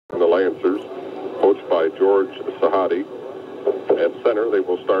the Lancers, coached by George Sahadi. At center, they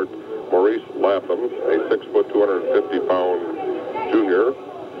will start Maurice Latham, a 6', 250-pound junior.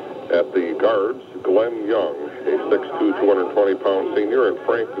 At the guards, Glenn Young, a 6'2", 220-pound senior, and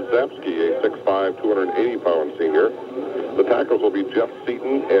Frank Zapsky, a 6'5", 280-pound senior. The tackles will be Jeff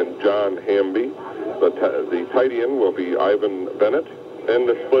Seaton and John Hamby. The tight end will be Ivan Bennett, and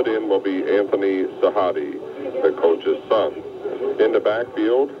the split end will be Anthony Sahadi, the coach's son. In the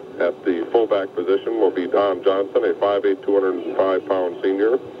backfield, at the fullback position will be Don Johnson, a 5'8", 205-pound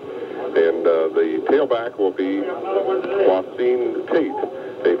senior. And the tailback will be Wasim Tate,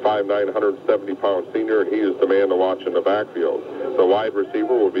 a 5'9", 170-pound senior, and he is the man to watch in the backfield. The wide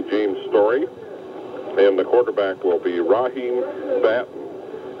receiver will be James Story, and the quarterback will be Raheem Batten,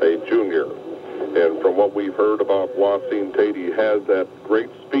 a junior. And from what we've heard about Wasim Tate, he has that great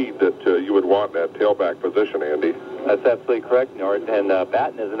speed that you would want in that tailback position, Andy. That's absolutely correct, Nort. And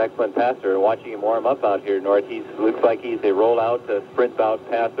Batten is an excellent passer. Watching him warm up out here, Nort, he looks like he's a roll-out, sprint-out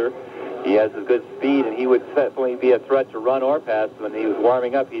passer. He has a good speed, and he would definitely be a threat to run or pass. When he was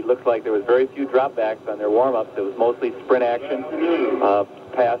warming up, he looked like there was very few dropbacks on their warm-ups. It was mostly sprint action,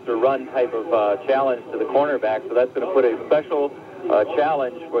 pass or run type of challenge to the cornerback. So that's going to put a special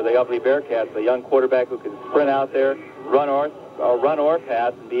challenge for the Ubly Bearcats, a young quarterback who can sprint out there, run or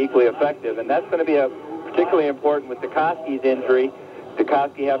pass, and be equally effective. And that's going to be particularly important with Dukoski's injury.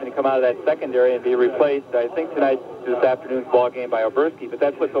 Dukoski having to come out of that secondary and be replaced, I think, this afternoon's ball game by Oberski, but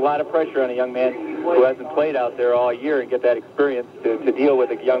that puts a lot of pressure on a young man who hasn't played out there all year and get that experience to deal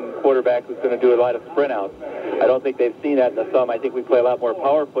with a young quarterback who's going to do a lot of sprint outs. I don't think they've seen that in the sum. I think we play a lot more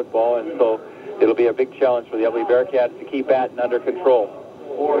power football, and so it'll be a big challenge for the Ubly Bearcats to keep Batten under control.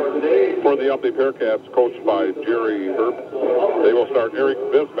 For the Ubly Bearcats, coached by Jerry Herb, they will start Eric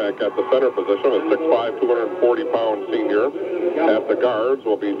Bismack at the center position, a 6'5", 240-pound senior. At the guards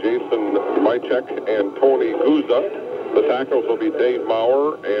will be Jason Mychek and Tony Guza. The tackles will be Dave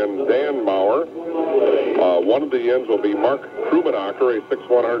Maurer and Dan Maurer. One of the ends will be Mark Krumenacher, a 6'1",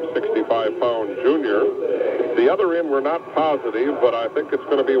 165-pound junior. The other end, we're not positive, but I think it's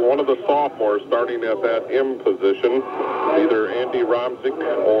going to be one of the sophomores starting at that M position, either Andy Romzik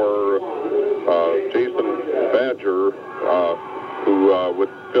or Jason Badger, who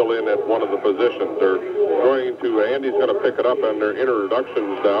would fill in at one of the positions. Andy's going to pick it up on their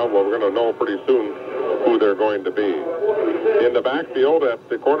introductions now. Well, we're going to know pretty soon who they're going to be. In the backfield, at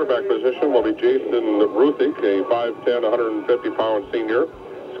the quarterback position, will be Jason Ruthik, a 5'10", 150-pound senior.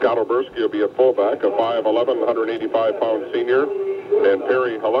 Scott Oberski will be at fullback, a 5'11", 185-pound senior. And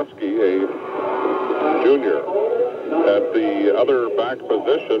Perry Halusky, a junior. At the other back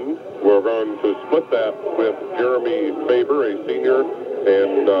position, we're going to split that with Jeremy Faber, a senior,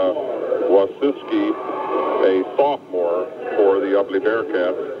 and Wasiewski, a sophomore for the Ubly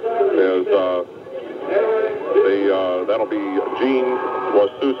Bearcats. That'll be Gene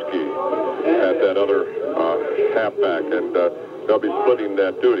Wasiewski at that other halfback, and they'll be splitting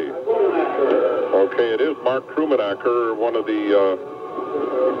that duty. Okay, it is Mark Krumenacher,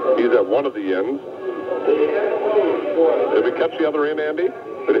 he's at one of the ends. Did we catch the other end, Andy?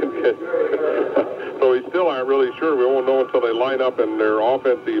 We didn't catch. So we still aren't really sure. We won't know until they line up in their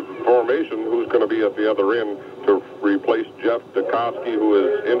offensive formation who's going to be at the other end to replace Jeff Dukoski, who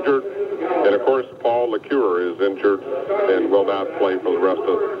is injured. And, of course, Paul LeCure is injured and will not play for the rest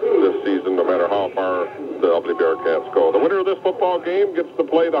of this season, no matter how far the Ubly Bearcats go. The winner of this football game gets to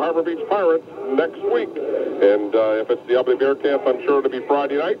play the Harbor Beach Pirates next week. And if it's the Ubly Bearcats, I'm sure it'll be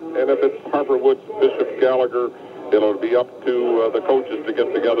Friday night. And if it's Harper Woods Bishop Gallagher, it'll be up to the coaches to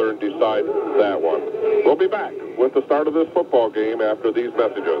get together and decide that one. We'll be back with the start of this football game after these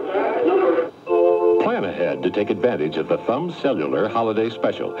messages. Plan ahead to take advantage of the Thumb Cellular Holiday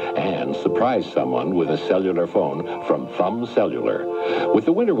Special and surprise someone with a cellular phone from Thumb Cellular. With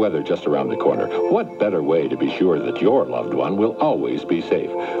the winter weather just around the corner, what better way to be sure that your loved one will always be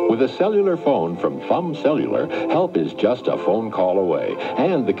safe? With a cellular phone from Thumb Cellular, help is just a phone call away,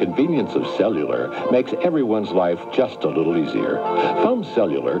 and the convenience of cellular makes everyone's life just a little easier. Thumb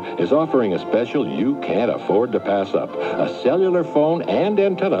Cellular is offering a special you can't afford to pass up. A cellular phone and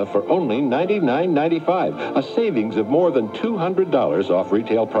antenna for only $99.95, a savings of more than $200 off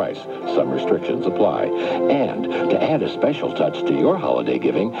retail price. Some restrictions apply. And to add a special touch to your holiday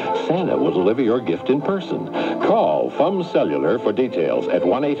giving, Santa will deliver your gift in person. Call Thumb Cellular for details at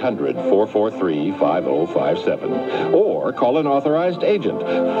 1-800-443-5057. Or call an authorized agent.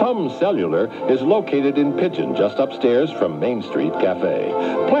 Thumb Cellular is located in Pigeon, just upstairs from Main Street Cafe.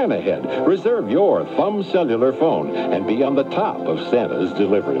 Plan ahead. Reserve your Thumb Cellular phone and be on the top of Santa's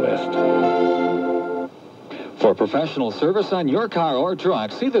delivery list. For professional service on your car or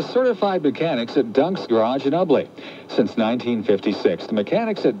truck, see the certified mechanics at Dunk's Garage in Ubly. Since 1956, the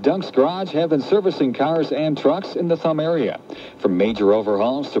mechanics at Dunk's Garage have been servicing cars and trucks in the Thumb area. From major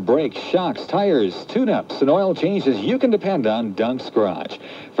overhauls to brakes, shocks, tires, tune-ups, and oil changes, you can depend on Dunk's Garage.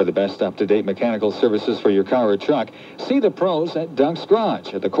 For the best up-to-date mechanical services for your car or truck, see the pros at Dunk's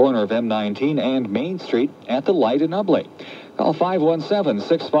Garage at the corner of M19 and Main Street at the light in Ubly. Call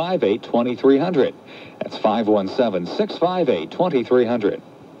 517-658-2300. That's 517-658-2300.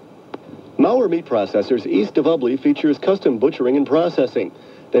 Mauer Meat Processors east of Ubly features custom butchering and processing.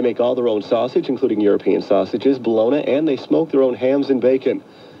 They make all their own sausage, including European sausages, bologna, and they smoke their own hams and bacon.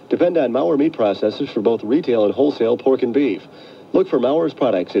 Depend on Mauer Meat Processors for both retail and wholesale pork and beef. Look for Mauer's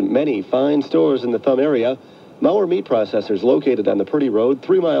products in many fine stores in the Thumb area. Mauer Meat Processors located on the Purdy Road,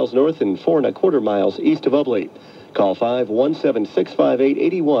 3 miles north and 4 1/4 miles east of Ubly. Call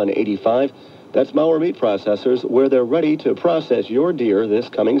 517-658-8185. That's Mauer Meat Processors, where they're ready to process your deer this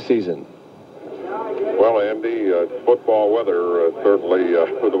coming season. Well, Andy, it's football weather, certainly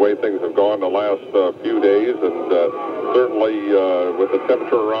with the way things have gone the last few days, and certainly with the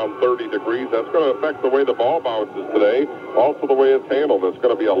temperature around 30 degrees, that's going to affect the way the ball bounces today, also the way it's handled. It's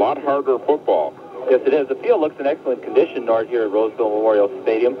going to be a lot harder football. Yes, it is. The field looks in excellent condition, Nord, here at Roseville Memorial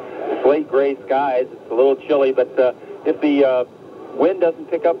Stadium. Slate gray skies. It's a little chilly, but if the wind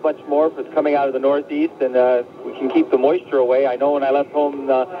doesn't pick up much more, if it's coming out of the northeast, and we can keep the moisture away. I know when I left home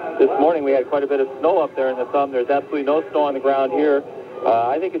this morning, we had quite a bit of snow up there in the Thumb. There's absolutely no snow on the ground here.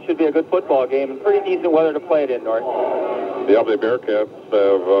 I think it should be a good football game and pretty decent weather to play it in, Nord. The Ubly Bearcats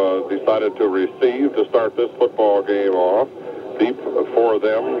have decided to receive to start this football game off. Deep for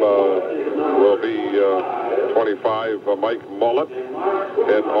them will be 25 Mike Mullet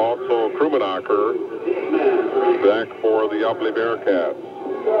and also Krumenacher back for the Ubly Bearcats.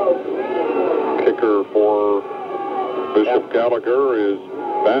 Kicker for Bishop Gallagher is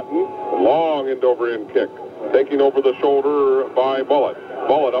Batten. Long end over end kick. Taking over the shoulder by Mullet.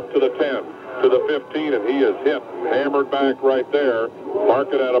 Mullet up to the 10, to the 15, and he is hit. Hammered back right there.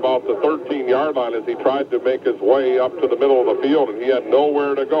 Mark it at about the 13-yard line as he tried to make his way up to the middle of the field, and he had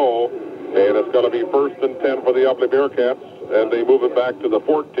nowhere to go. And it's going to be 1st and 10 for the Ubly Bearcats, and they move it back to the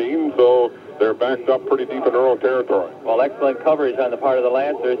 14, so they're backed up pretty deep in their own territory. Well, excellent coverage on the part of the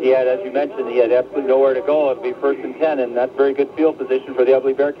Lancers. He had, as you mentioned, he had absolutely nowhere to go. It'll be 1st and 10, and that's very good field position for the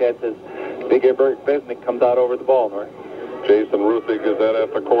Ubly Bearcats as Big Bert Besnick comes out over the ball, North. Jason Ruthig is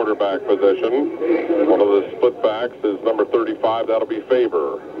at the quarterback position. One of the split backs is number 35. That'll be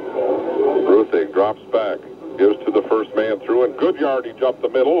Faber. Ruthig drops back, gives to the first man through, and good yardage up the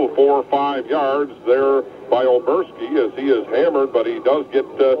middle, 4 or 5 yards there by Olberski as he is hammered, but he does get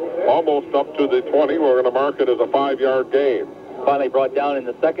almost up to the 20. We're going to mark it as a 5-yard gain. Finally brought down in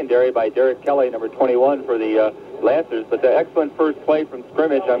the secondary by Derek Kelly, number 21 for the Lancers, but the excellent first play from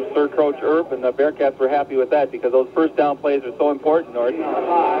scrimmage. I'm sure Coach Earp and the Bearcats were happy with that because those first down plays are so important, North.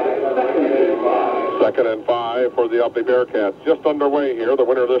 2nd and 5 for the Ubly Bearcats. Just underway here. The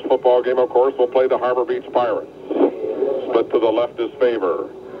winner of this football game, of course, will play the Harbor Beach Pirates. Split to the left is Faber.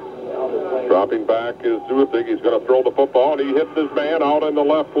 Dropping back is Ruthig. He's going to throw the football, and he hits his man out in the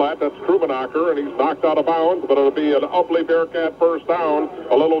left flat. That's Krumenacher, and he's knocked out of bounds, but it'll be an Ubly Bearcat first down,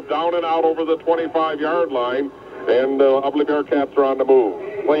 a little down and out over the 25-yard line, and Ubly Bearcats are on the move.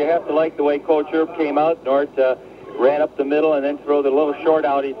 Well, you have to like the way Coach Earp came out, North. Ran up the middle and then throw the little short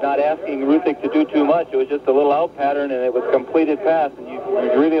out. He's not asking Ruthig to do too much. It was just a little out pattern, and it was completed pass, and you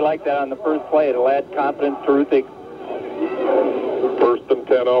really like that on the first play. It'll add confidence to Ruthig. 1st and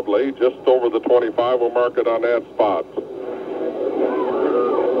 10 Ubly, just over the 25. We'll mark it on that spot.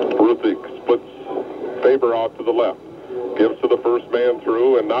 Ruthig splits Faber out to the left. Gives to the first man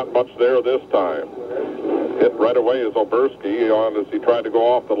through, and not much there this time. Hit right away is Olberski as he tried to go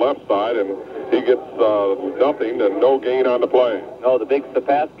off the left side, and he gets nothing and no gain on the play. No, the big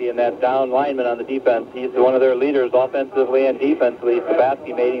Sapaski and that down lineman on the defense. He's one of their leaders offensively and defensively.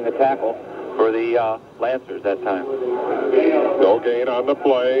 Sapaski making the tackle for the Lancers that time. No gain on the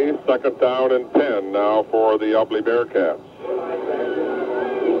play. 2nd down and 10 now for the Ubly Bearcats.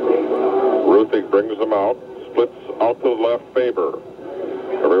 Ruthig brings them out. Splits out to the left, Faber.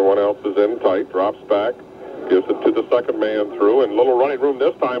 Everyone else is in tight. Drops back. Gives it to the second man through. And little running room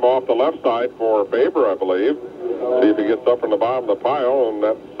this time off the left side for Faber, I believe. See if he gets up from the bottom of the pile. And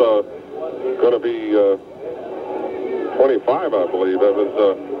that's going to be 25, I believe. That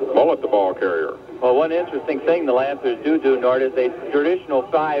was Mullet, the ball carrier. Well, one interesting thing the Lancers do, Nord, is a traditional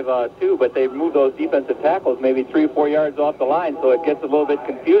 5-2, but they've moved those defensive tackles maybe 3 or 4 yards off the line, so it gets a little bit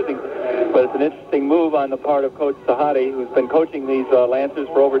confusing. But it's an interesting move on the part of Coach Sahadi, who's been coaching these Lancers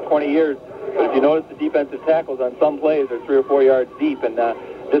for over 20 years. But if you notice, the defensive tackles on some plays are 3 or 4 yards deep, and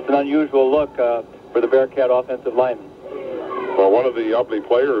just an unusual look for the Bearcat offensive lineman. Well, one of the Ubly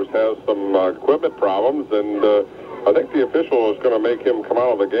players has some equipment problems, and I think the official is going to make him come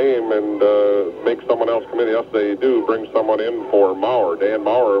out of the game and make someone else come in. Yes, they do bring someone in for Maurer. Dan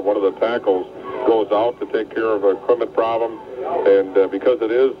Maurer, one of the tackles, goes out to take care of an equipment problem, and because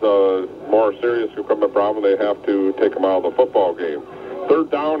it is a more serious equipment problem, they have to take him out of the football game. Third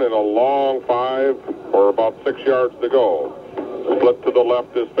down and a long 5, or about 6 yards to go. Split to the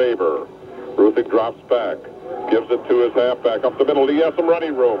left is Faber. Ruthig drops back, gives it to his halfback up the middle. He has some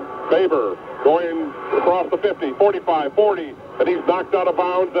running room. Faber going across the 50, 45, 40, and he's knocked out of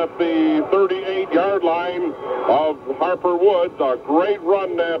bounds at the 38-yard line of Harper Woods. A great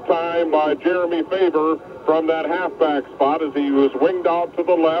run that time by Jeremy Faber from that halfback spot as he was winged out to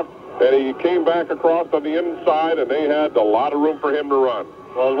the left, and he came back across on the inside, and they had a lot of room for him to run.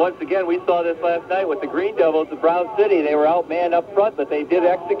 Well, once again, we saw this last night with the Green Devils of Brown City. They were outmanned up front, but they did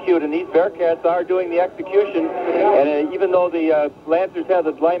execute, and these Bearcats are doing the execution. And even though the Lancers had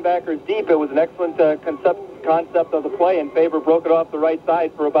the linebackers deep, it was an excellent concept of the play, and Faber broke it off the right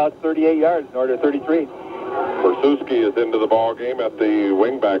side for about 38 yards in order to 33. Bersuski is into the ball game at the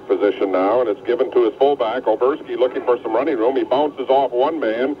wingback position now, and it's given to his fullback. Oberski looking for some running room. He bounces off one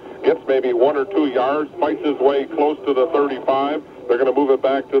man, gets maybe 1 or 2 yards, fights his way close to the 35. They're going to move it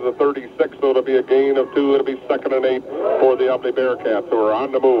back to the 36, so it'll be a gain of 2. It'll be 2nd and 8 for the Ubly Bearcats, who are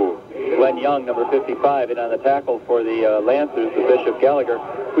on the move. Glenn Young, number 55, in on the tackle for the Lancers, the Bishop Gallagher,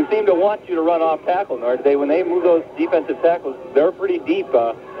 who seem to want you to run off tackle, Nord. When they move those defensive tackles, they're pretty deep.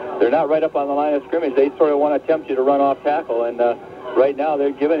 They're not right up on the line of scrimmage. They sort of want to tempt you to run off tackle, and right now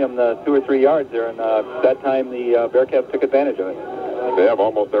they're giving him the 2 or 3 yards there, and that time the Bearcats took advantage of it. They have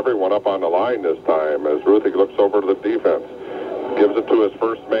almost everyone up on the line this time as Ruthig looks over to the defense. Gives it to his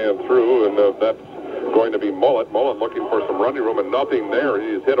first man through, and that's going to be Mullet. Mullet looking for some running room, and nothing there.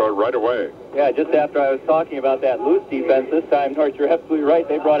 He's hit right away. Yeah, just after I was talking about that loose defense this time, North, you're absolutely right.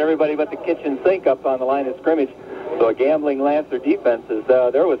 They brought everybody but the kitchen sink up on the line of scrimmage. So a gambling Lancer defense,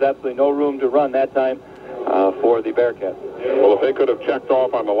 there was absolutely no room to run that time for the Bearcats. Well, if they could have checked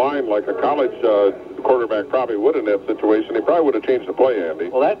off on the line like a college quarterback probably would in that situation, he probably would have changed the play, Andy.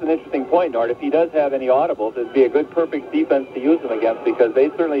 Well, that's an interesting point, Nord. If he does have any audibles, it'd be a good, perfect defense to use them against, because they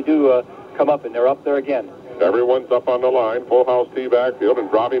certainly do come up, and they're up there again. Everyone's up on the line, full house T backfield,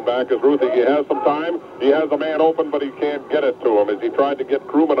 and dropping back is Ruthig. He has some time. He has a man open, but he can't get it to him as he tried to get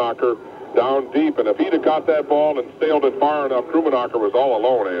Krummenacher down deep, and if he'd have caught that ball and sailed it far enough, Krummenacher was all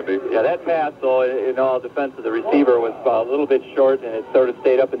alone, Andy. Yeah, that pass, though, in all defense of the receiver, was a little bit short, and it sort of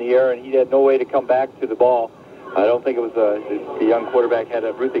stayed up in the air, and he had no way to come back to the ball. I don't think it was the young quarterback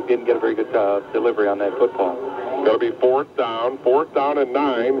Ruthig didn't get a very good delivery on that football. Going to be 4th down and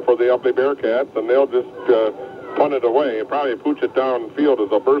 9 for the Ubly Bearcats, and they'll just punt it away and probably pooch it downfield as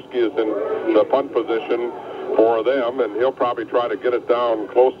Oberski is in the punt position for them, and he'll probably try to get it down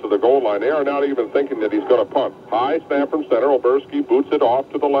close to the goal line. They are not even thinking that he's going to punt. High snap from center. Oberski boots it off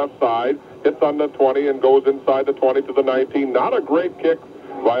to the left side, hits on the 20 and goes inside the 20 to the 19. Not a great kick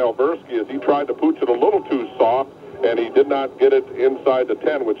by Oberski as he tried to pooch it a little too soft, and he did not get it inside the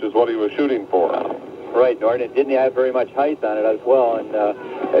 10, which is what he was shooting for. Right, Norton. It didn't have very much height on it as well, and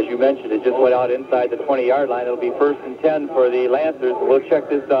as you mentioned, it just went out inside the 20-yard line. It'll be 1st and 10 for the Lancers. We'll check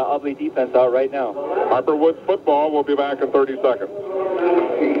this Ubly defense out right now. Harper Woods football. We'll be back in 30 seconds.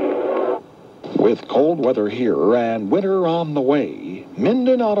 With cold weather here and winter on the way,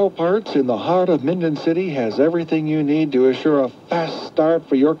 Minden Auto Parts in the heart of Minden City has everything you need to assure a fast start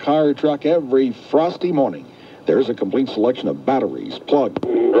for your car or truck every frosty morning. There's a complete selection of batteries, plugs.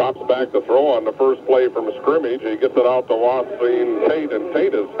 Drops back to throw on the first play from scrimmage. He gets it out to Watson Tate, and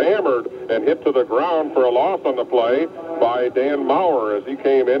Tate is hammered and hit to the ground for a loss on the play by Dan Maurer as he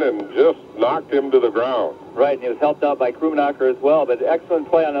came in and just knocked him to the ground. Right, and he was helped out by Krummenacher as well, but excellent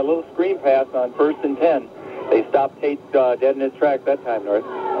play on a little screen pass on 1st and 10. They stopped Tate dead in his tracks that time, North.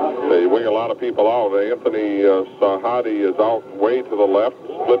 They wing a lot of people out. Anthony Sahadi is out way to the left,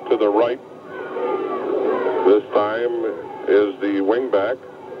 split to the right. This time is the wingback,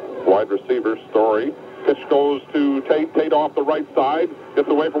 wide receiver, Story. Pitch goes to Tate. Tate off the right side. Gets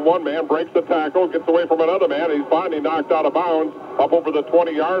away from one man, breaks the tackle, gets away from another man. He's finally knocked out of bounds up over the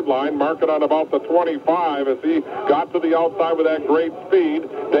 20-yard line, marking on about the 25 as he got to the outside with that great speed.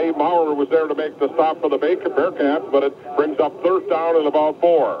 Dave Maurer was there to make the stop for the Bearcats, but it brings up 3rd down and about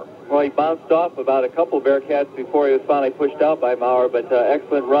 4. Well, he bounced off about a couple Bearcats before he was finally pushed out by Maurer, but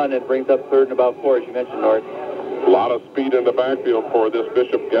excellent run and brings up 3rd and about 4, as you mentioned, North. A lot of speed in the backfield for this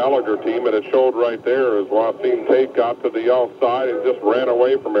Bishop Gallagher team, and it showed right there as Wasim Tate got to the outside and just ran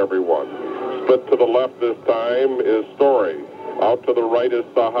away from everyone. Split to the left this time is Story. Out to the right is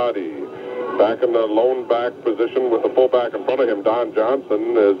Sahadi. Back in the lone back position with the fullback in front of him. Don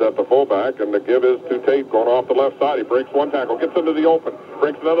Johnson is at the fullback, and the give is to Tate going off the left side. He breaks one tackle, gets into the open,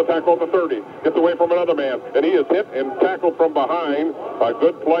 breaks another tackle at the 30, gets away from another man, and he is hit and tackled from behind. A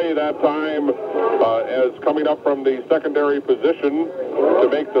good play that time as coming up from the secondary position to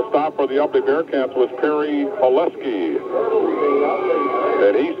make the stop for the Ubly Bearcats was Perry Oleski.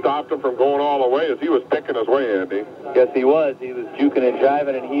 And he stopped him from going all the way as he was picking his way, Andy. Yes, he was. He was juking and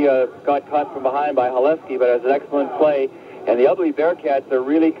jiving, and he got caught from behind by Haleski, but it was an excellent play. And the Ubly Bearcats are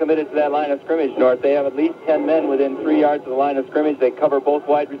really committed to that line of scrimmage, North. They have at least 10 men within 3 yards of the line of scrimmage. They cover both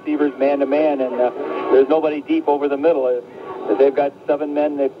wide receivers man-to-man, and there's nobody deep over the middle. They've got 7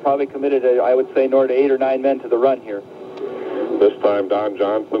 men. They've probably committed, I would say, North, 8 or 9 men to the run here. This time, Don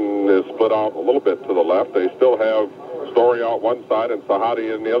Johnson is split out a little bit to the left. They still have Story out one side and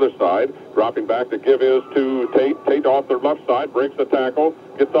Sahadi in the other side. Dropping back, the give is to Tate. Tate off the left side, breaks the tackle,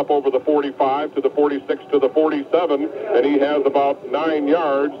 gets up over the 45 to the 46 to the 47, and he has about 9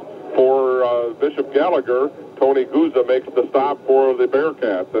 yards for Bishop Gallagher. Tony Guzza makes the stop for the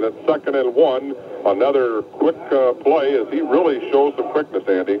Bearcats, and it's 2nd and 1. Another quick play as he really shows some quickness,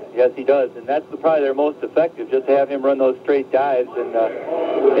 Andy. Yes, he does, and that's probably their most effective, just to have him run those straight dives, and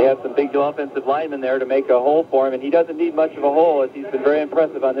they have some big offensive linemen there to make a hole for him, and he doesn't need much of a hole, as he's been very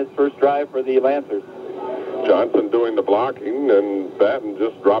impressive on this first drive for the Lancers. Johnson doing the blocking, and Batten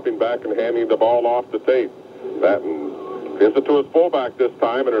just dropping back and handing the ball off to Tate. Batten gives it to his fullback this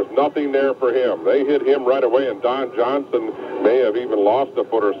time, and there's nothing there for him. They hit him right away, and Don Johnson may have even lost a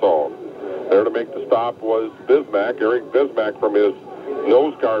foot or so. There to make the stop was Bismack, Eric Bismack, from his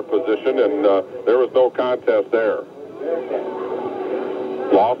nose guard position, and there was no contest there.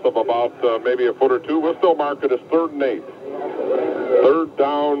 Loss of about maybe a foot or two. We'll still mark it as 3rd and 8. 3rd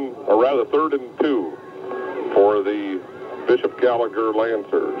down, or rather 3rd and 2 for the Bishop Gallagher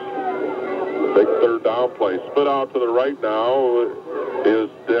Lancers. Big 3rd down play. Split out to the right now is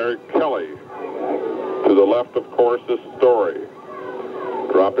Derek Kelly. To the left, of course, is Story.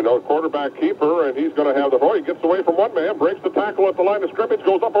 Dropping out quarterback keeper, and he's going to have the ball. He gets away from one man, breaks the tackle at the line of scrimmage,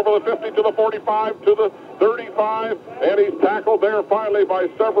 goes up over the 50 to the 45 to the 35, and he's tackled there finally by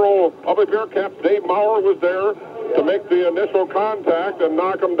several of the Bearcats. Dave Maurer was there to make the initial contact and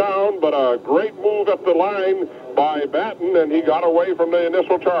knock him down, but a great move at the line by Batten, and he got away from the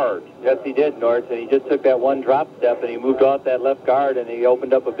initial charge. Yes, he did, North, and he just took that one drop step, and he moved off that left guard, and he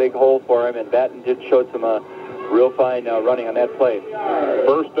opened up a big hole for him, and Batten just showed some real fine running on that play.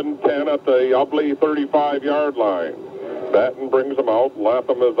 1st and 10 at the Ubly 35-yard line. Batten brings him out.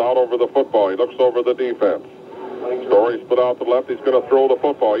 Latham is out over the football. He looks over the defense. Story split out to the left. He's going to throw the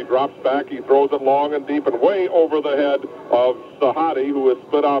football. He drops back. He throws it long and deep and way over the head of Sahadi, who was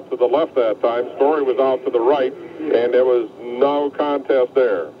split out to the left that time. Story was out to the right, and there was no contest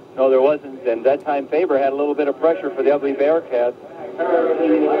there. No, there wasn't, and that time Faber had a little bit of pressure for the Ubly Bearcats.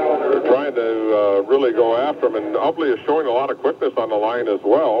 They're trying to really go after him, and Ubly is showing a lot of quickness on the line as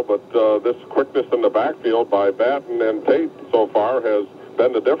well, but this quickness in the backfield by Batten and Tate so far has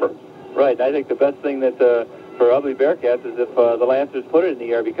been the difference. Right, I think the best thing that for Ubly Bearcats is if the Lancers put it in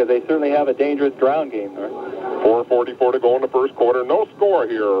the air, because they certainly have a dangerous ground game there. 4:44 to go in the first quarter. No score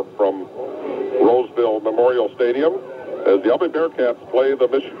here from Roseville Memorial Stadium as the Ubly Bearcats play the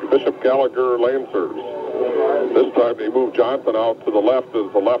Bishop Gallagher Lancers. This time they move Johnson out to the left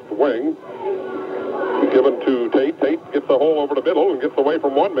as the left wing. Given to Tate. Tate gets the hole over the middle and gets away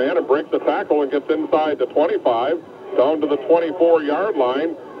from one man and breaks the tackle and gets inside the 25, down to the 24-yard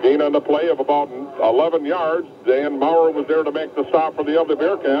line. Gain on the play of about 11 yards. Dan Maurer was there to make the stop for the Ubly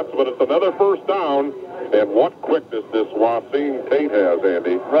Bearcats, but it's another 1st down. And what quickness this Wasim Tate has,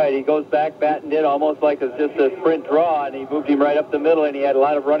 Andy. Right, he goes back, Batten did almost like it's just a sprint draw, and he moved him right up the middle, and he had a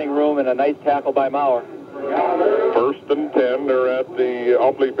lot of running room and a nice tackle by Maurer. 1st and 10. They're at the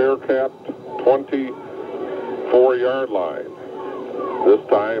Ubly Bearcat 24-yard line. This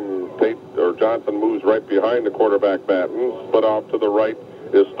time, Tate or Johnson moves right behind the quarterback Batten. Split out to the right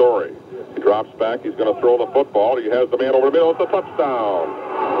is Story. He drops back. He's going to throw the football. He has the man over the middle. It's a touchdown.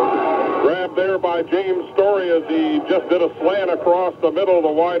 Grabbed there by James Story as he just did a slant across the middle of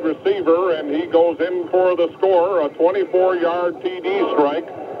the wide receiver, and he goes in for the score. A 24-yard TD strike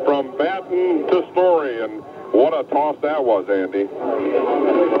from Batten to Story, and what a toss that was, Andy.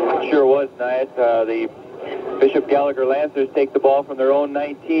 Sure was, Knight. The Bishop Gallagher Lancers take the ball from their own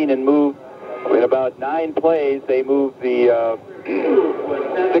 19 and move. In about 9 plays, they move the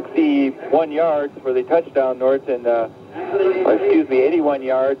 61 yards for the touchdown, North, and 81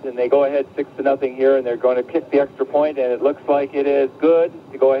 yards, and they go ahead 6-0 here, and they're going to kick the extra point, and it looks like it is good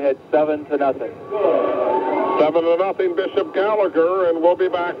to go ahead 7-0. 7-0 Bishop Gallagher, and we'll be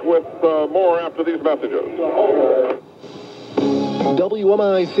back with more after these messages.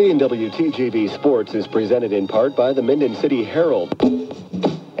 WMIC and WTGV Sports is presented in part by the Minden City Herald.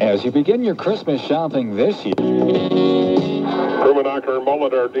 As you begin your Christmas shopping this year. Krummenacher and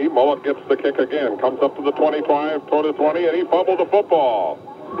Mullet are deep. Mullet gets the kick again. Comes up to the 25, to the 20, and he fumbled the football.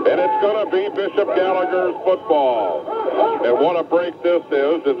 And it's going to be Bishop Gallagher's football. And what a break this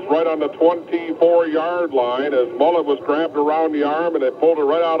is. It's right on the 24-yard line as Mullet was grabbed around the arm, and they pulled it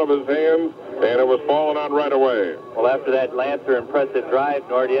right out of his hands, and it was falling on right away. Well, after that Lancer impressive drive,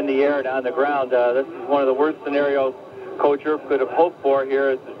 Nord, in the air and on the ground, this is one of the worst scenarios Coach Earp could have hoped for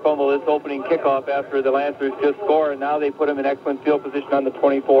here, is to fumble this opening kickoff after the Lancers just scored, and now they put him in excellent field position on the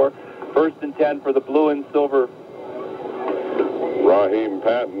 24. 1st and 10 for the blue and silver. Raheem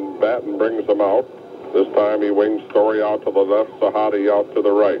Batten brings him out. This time he wings Story out to the left, Sahadi out to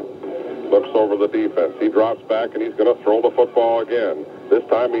the right. Looks over the defense. He drops back, and he's going to throw the football again. This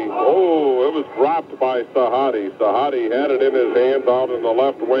time it was dropped by Sahadi. Sahadi had it in his hands out in the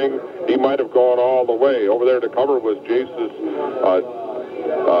left wing. He might have gone all the way. Over there to cover was Jason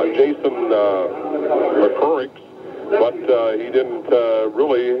McCurricks, but he didn't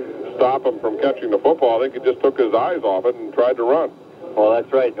really stop him from catching the football. I think he just took his eyes off it and tried to run. Well,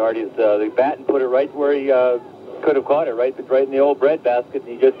 that's right, Nardy. The Batten put it right where he could have caught it, right in the old bread basket,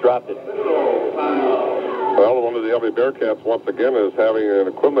 and he just dropped it. Well, one of the Ubly Bearcats, once again, is having an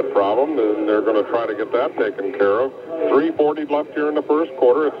equipment problem, and they're going to try to get that taken care of. 3:40 left here in the first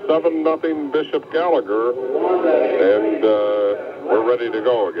quarter. It's 7-0 Bishop Gallagher, and we're ready to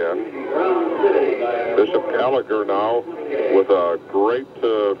go again. Bishop Gallagher now with a great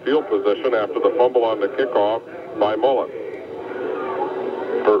field position after the fumble on the kickoff by Mullet.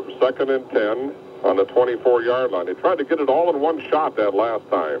 For 2nd and 10 on the 24-yard line. They tried to get it all in one shot that last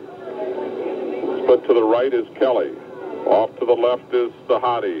time. Split to the right is Kelly. Off to the left is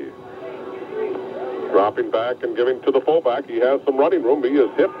Sahadi. Dropping back and giving to the fullback. He has some running room. He is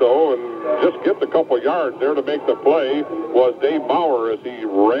hit, though, and just gets a couple yards there to make the play was Dave Bauer as he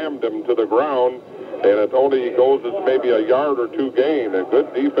rammed him to the ground. And it only goes as maybe a yard or two gain. A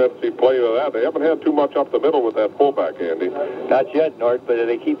good defensive play to that. They haven't had too much up the middle with that fullback, Andy. Not yet, Nort, but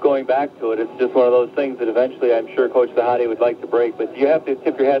they keep going back to it. It's just one of those things that eventually I'm sure Coach Sahadi would like to break. But you have to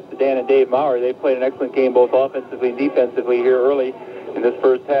tip your hats to Dan and Dave Maurer. They played an excellent game both offensively and defensively here early in this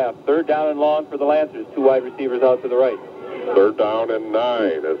first half. 3rd down and long for the Lancers. 2 wide receivers out to the right. 3rd down and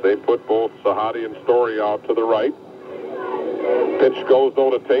 9 as they put both Sahadi and Story out to the right. Pitch goes,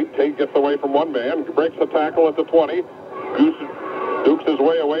 though, to Tate. Tate gets away from one man, breaks the tackle at the 20. Dukes his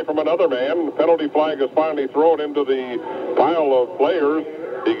way away from another man. The penalty flag is finally thrown into the pile of players.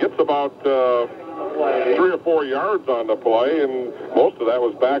 He gets about 3 or 4 yards on the play, and most of that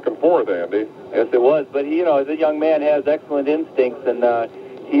was back and forth, Andy. Yes, it was. But he, as a young man, has excellent instincts, and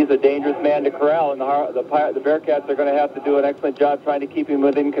he's a dangerous man to corral, and the Bearcats are going to have to do an excellent job trying to keep him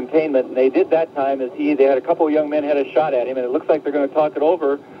within containment. And they did that time as they had a couple of young men had a shot at him, and it looks like they're going to talk it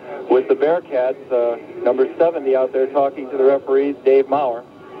over with the Bearcats. Number 70 out there talking to the referees, Dave Maurer.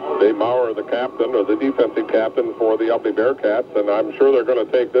 Dave Maurer, the captain, or the defensive captain for the Ubly Bearcats, and I'm sure they're going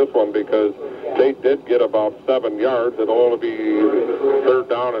to take this one because Tate did get about 7 yards. It'll only be 3rd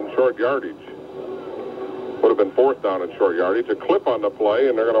down and short yardage. Would have been 4th down and short yardage. A clip on the play,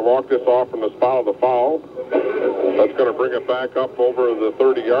 and they're going to walk this off from the spot of the foul. That's going to bring it back up over the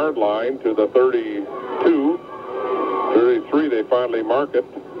 30-yard line to the 32. 33, they finally mark it.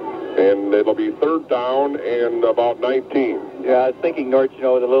 And it'll be 3rd down and about 19. Yeah, I was thinking, Nort, with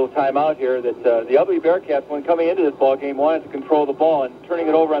a little timeout here, that the Ubly Bearcats, when coming into this ball game, wanted to control the ball, and turning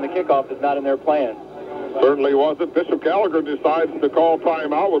it over on the kickoff is not in their plan. Certainly wasn't. Bishop Gallagher decides to call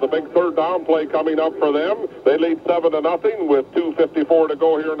timeout with a big 3rd down play coming up for them. They lead 7-0 with 2:54 to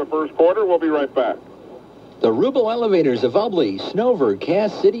go here in the first quarter. We'll be right back. The Rubel Elevators of Ubly, Snover,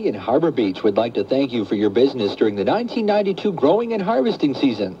 Cass City, and Harbor Beach would like to thank you for your business during the 1992 growing and harvesting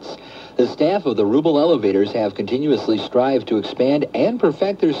seasons. The staff of the Rubel Elevators have continuously strived to expand and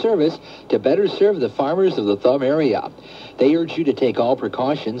perfect their service to better serve the farmers of the Thumb area. They urge you to take all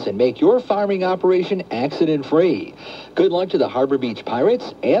precautions and make your farming operation accident-free. Good luck to the Harbor Beach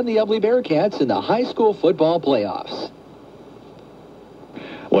Pirates and the Ubly Bearcats in the high school football playoffs.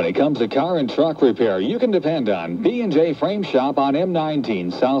 When When it comes to car and truck repair, you can depend on B&J Frame Shop on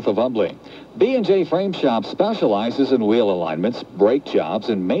M19 south of Ubly. B&J Frame Shop specializes in wheel alignments, brake jobs,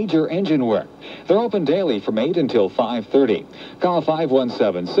 and major engine work. They're open daily from 8 until 5:30. Call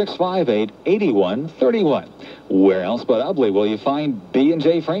 517-658-8131. Where else but Ubly will you find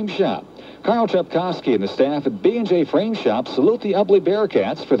B&J Frame Shop? Carl Trepkowski and the staff at B&J Frame Shop salute the Ubly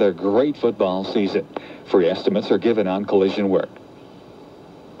Bearcats for their great football season. Free estimates are given on collision work.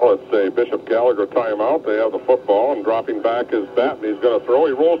 Well, it's a Bishop Gallagher timeout. They have the football, and dropping back is Batten. He's going to throw.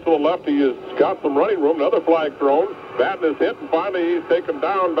 He rolls to the left. He has got some running room. Another flag thrown. Batten is hit, and finally he's taken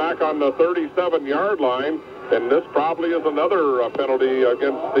down back on the 37-yard line. And this probably is another penalty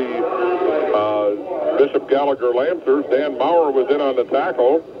against the Bishop Gallagher Lancers. Dan Maurer was in on the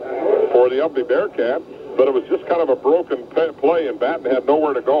tackle for the Ubly Bearcats, but it was just kind of a broken play, and Batten had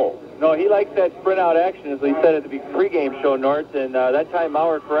nowhere to go. No, he likes that sprint-out action, as we said at the pregame show, Nort, and that time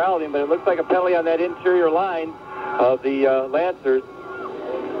Maurer corralled him, but it looks like a penalty on that interior line of the Lancers.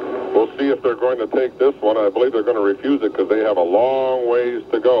 We'll see if they're going to take this one. I believe they're going to refuse it because they have a long ways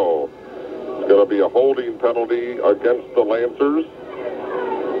to go. It's going to be a holding penalty against the Lancers,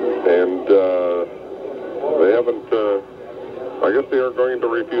 and they haven't, I guess they are going to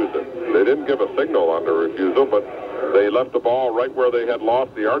refuse it. They didn't give a signal on the refusal, but they left the ball right where they had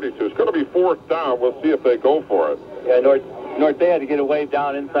lost the yardage to. It's going to be 4th down. We'll see if they go for it. Yeah, Nort, they had to get a wave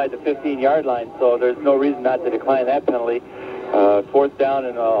down inside the 15-yard line, so there's no reason not to decline that penalty. 4th down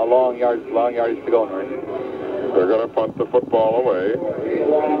and a long yardage to go, Nort. They're going to punt the football away.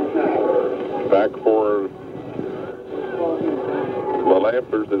 Back for the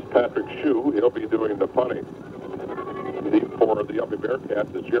Lancers is Patrick Shue. He'll be doing the punting. Deep for the Ubly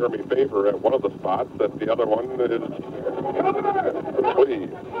Bearcats is Jeremy Favor at one of the spots, and the other one is Lee.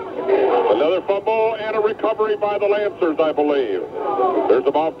 Another fumble and a recovery by the Lancers, I believe. There's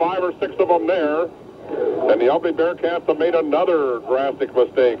about 5 or 6 of them there, and the Ubly Bearcats have made another drastic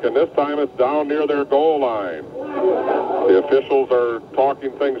mistake, and this time it's down near their goal line. The officials are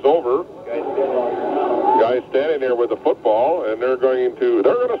talking things over. Guys standing there with the football, and they're going to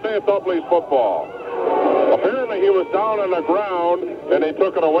say it's Ubly's football. Apparently he was down on the ground, and they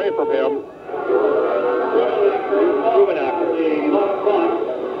took it away from him.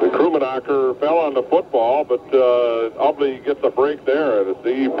 The Krummenacher fell on the football, but Ubly gets a break there.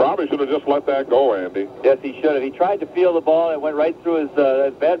 He probably should have just let that go, Andy. Yes, he should have. He tried to feel the ball, and it went right through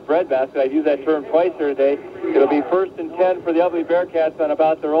his bad bread basket. I've used that term twice here today. It'll be 1st and 10 for the Ubly Bearcats on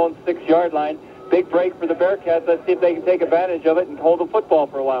about their own 6-yard line. Big break for the Bearcats. Let's see if they can take advantage of it and hold the football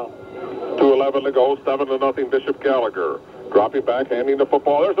for a while. 2:11 to go, 7-0 Bishop Gallagher. Dropping back, handing the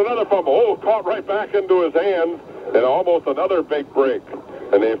football. There's another fumble. Oh, caught right back into his hands, and almost another big break.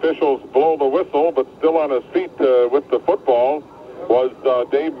 And the officials blow the whistle, but still on his feet with the football was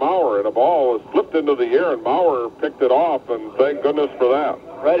Dave Maurer, and the ball was flipped into the air, and Maurer picked it off, and thank goodness for that.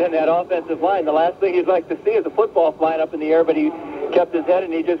 Right in that offensive line. The last thing he'd like to see is a football flying up in the air, but he kept his head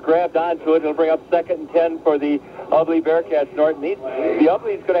and he just grabbed onto it. It'll bring up 2nd and 10 for the Ubly Bearcats, Norton. The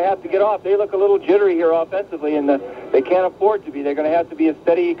Ubly's going to have to get off. They look a little jittery here offensively, and they can't afford to be. They're going to have to be a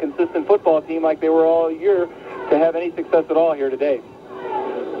steady, consistent football team like they were all year to have any success at all here today.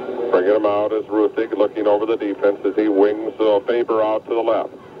 Bringing him out is Ruthig, looking over the defense as he wings Faber out to the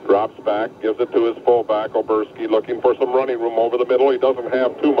left. Drops back, gives it to his fullback, Oberski, looking for some running room over the middle. He doesn't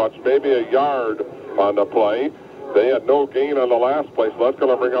have too much, maybe a yard on the play. They had no gain on the last play, so that's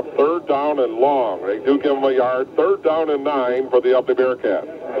going to bring up 3rd down and long. They do give him a yard. 3rd down and 9 for the Ubly Bearcats.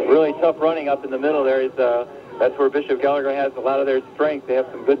 Really tough running up in the middle there. That's where Bishop Gallagher has a lot of their strength. They have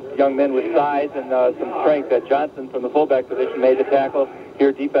some good young men with size and some strength. That Johnson from the fullback position made the tackle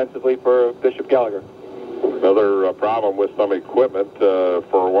here defensively for Bishop Gallagher. Another problem with some equipment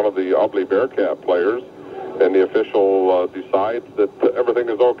for one of the Ubly Bearcat players, and the official decides that everything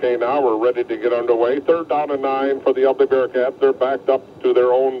is okay now. We're ready to get underway. 3rd down and 9 for the Ubly Bearcats. They're backed up to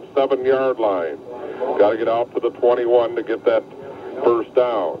their own 7-yard line. Got to get out to the 21 to get that 1st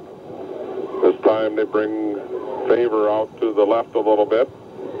down. This time they bring Favor out to the left a little bit.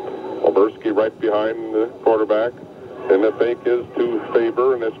 Oberski right behind the quarterback. And the fake is to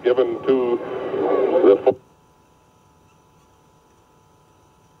Favor, and it's given to the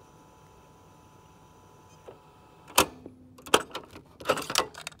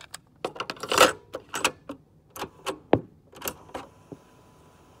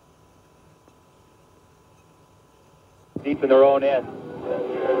deep in their own end.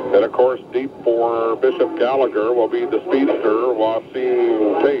 And, of course, deep for Bishop Gallagher will be the speedster,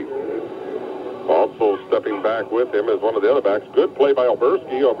 Wasim Tate. Well, also stepping back with him is one of the other backs. Good play by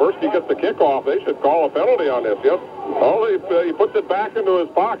Oberski. Oberski gets the kickoff. They should call a penalty on this, yes. Oh, he puts it back into his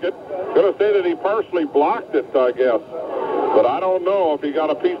pocket. Going to say that he partially blocked it, I guess. But I don't know if he got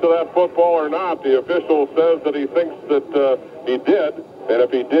a piece of that football or not. The official says that he thinks that he did. And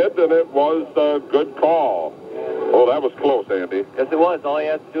if he did, then it was a good call. Oh, that was close, Andy. Yes, it was. All he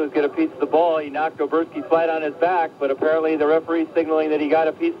has to do is get a piece of the ball. He knocked Oberski flat on his back, but apparently the referee signaling that he got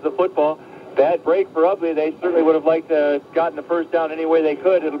a piece of the football. Bad break for Ubly. They certainly would have liked to have gotten the first down any way they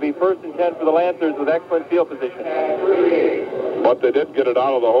could. It'll be 1st and 10 for the Lancers with excellent field position. But they did get it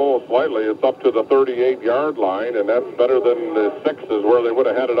out of the hole slightly. It's up to the 38-yard line, and that's better than the 6s where they would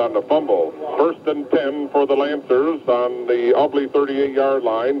have had it on the fumble. 1st and 10 for the Lancers on the Ubly 38-yard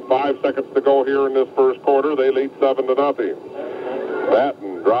line. 5 seconds to go here in this first quarter. They lead 7-0.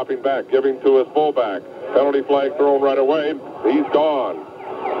 Batten dropping back, giving to his fullback. Penalty flag thrown right away. He's gone.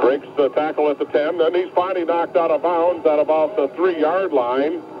 Breaks the tackle at the 10, then he's finally knocked out of bounds at about the 3-yard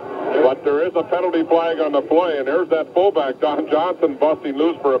line. But there is a penalty flag on the play, and there's that fullback, Don Johnson, busting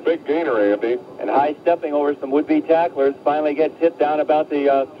loose for a big gainer, Andy. And high-stepping over some would-be tacklers, finally gets hit down about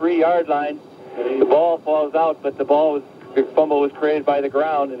the 3-yard line. The ball falls out, but the fumble was created by the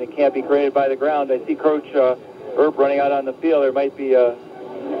ground, and it can't be created by the ground. I see Coach Earp running out on the field. There might be a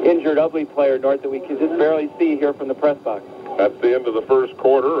injured Ubly player, North, that we can just barely see here from the press box. That's the end of the first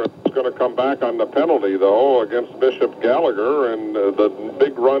quarter. It's going to come back on the penalty, though, against Bishop Gallagher, and the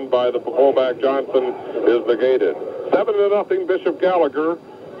big run by the fullback Johnson is negated. 7-0 Bishop Gallagher.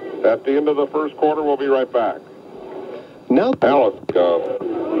 At the end of the first quarter, we'll be right back. Now, Alice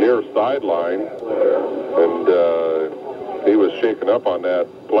near sideline, and he was shaken up on that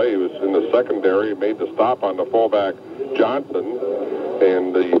play. He was in the secondary. He made the stop on the fullback Johnson.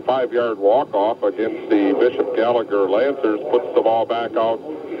 And the 5-yard walk-off against the Bishop Gallagher Lancers puts the ball back out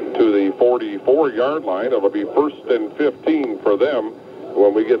to the 44-yard line. It'll be 1st and 15 for them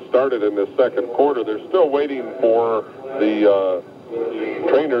when we get started in this second quarter. They're still waiting for the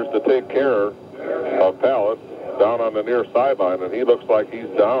trainers to take care of Pallas down on the near sideline, and he looks like he's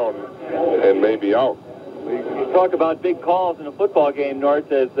down and maybe out. You talk about big calls in a football game,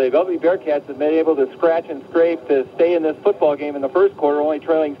 North, as the Ubly Bearcats have been able to scratch and scrape to stay in this football game in the first quarter, only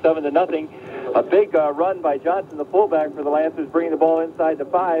trailing 7-0. A big run by Johnson, the fullback for the Lancers, bringing the ball inside the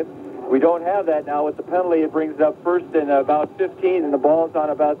 5. We don't have that now with the penalty. It brings it up 1st and about 15, and the ball's on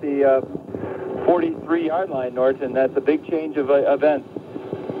about the 43-yard line, North, and that's a big change of events.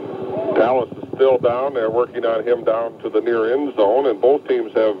 Pallas is still down. They're working on him down to the near end zone, and both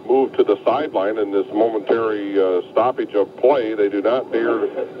teams have moved to the sideline in this momentary stoppage of play. They do not dare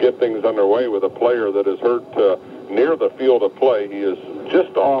get things underway with a player that is hurt near the field of play. He is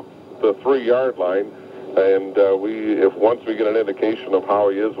just off the 3-yard line, and once we get an indication of how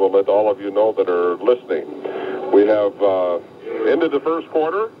he is, we'll let all of you know that are listening. We have ended the first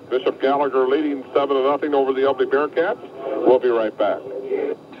quarter. Bishop Gallagher leading 7-0 over the Ubly Bearcats. We'll be right back.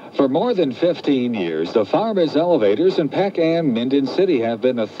 For more than 15 years, the Farmers Elevators in Peck and Minden City have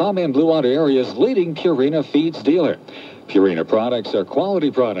been the Thumb and Blue Water area's leading Purina feeds dealer. Purina products are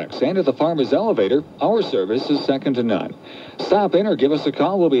quality products, and at the Farmers Elevator, our service is second to none. Stop in or give us a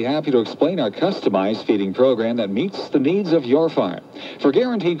call. We'll be happy to explain our customized feeding program that meets the needs of your farm. For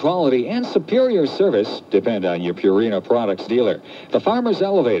guaranteed quality and superior service, depend on your Purina products dealer. The Farmers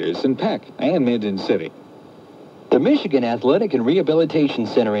Elevators in Peck and Minden City. The Michigan Athletic and Rehabilitation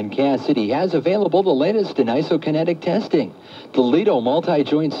Center in Cass City has available the latest in isokinetic testing. The Lido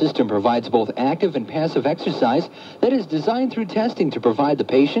multi-joint system provides both active and passive exercise that is designed through testing to provide the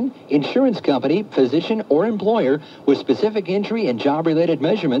patient, insurance company, physician, or employer with specific injury and job-related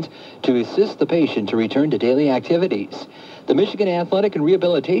measurements to assist the patient to return to daily activities. The Michigan Athletic and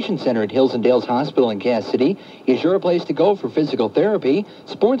Rehabilitation Center at Hills and Dales Hospital in Cass City is your place to go for physical therapy,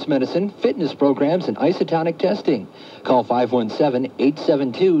 sports medicine, fitness programs, and isotonic testing. Call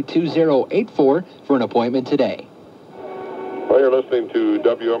 517-872-2084 for an appointment today. Well, you're listening to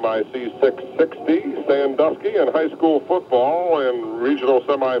WMIC 660, Sandusky, and high school football and regional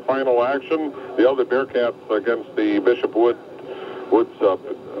semifinal action. The Ubly Bearcats against the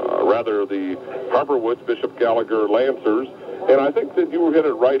the Harper Woods Bishop Gallagher Lancers. And I think that you hit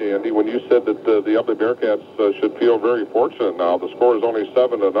it right, Andy, when you said that the Ubly Bearcats should feel very fortunate now. The score is only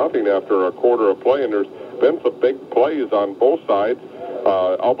 7-0 after a quarter of play, and there's been some big plays on both sides.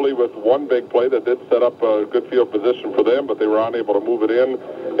 Ubly with one big play that did set up a good field position for them, but they were unable to move it in.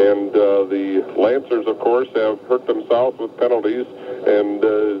 And the Lancers, of course, have hurt themselves with penalties and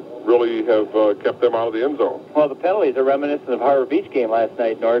really have kept them out of the end zone. Well, the penalties are reminiscent of Harper Beach game last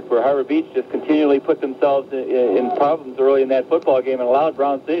night, North, where Harper Beach just continually put themselves in problems early in that football game and allowed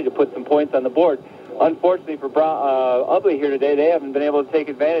Brown City to put some points on the board. unfortunately for Ubly here today, they haven't been able to take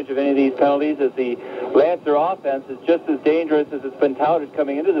advantage of any of these penalties, as the Lancer offense is just as dangerous as it's been touted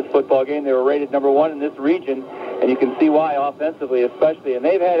coming into this football game. They were rated #1 in this region, and you can see why offensively especially. And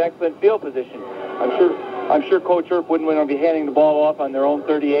they've had excellent field position. I'm sure Coach Earp wouldn't want to be handing the ball off on their own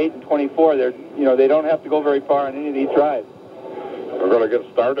 38 and 24. They don't have to go very far on any of these drives. They're going to get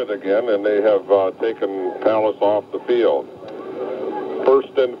started again, and they have taken Palace off the field.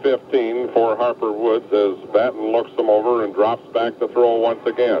 1st and 15 for Harper Woods as Batten looks them over and drops back to throw once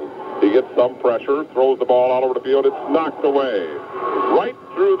again. He gets some pressure, throws the ball all over the field. It's knocked away. Right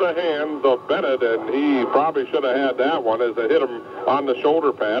through the hands of Bennett, and he probably should have had that one as it hit him on the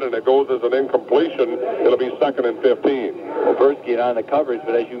shoulder pad, and it goes as an incompletion. It'll be 2nd and 15. Well, Bursky on the coverage,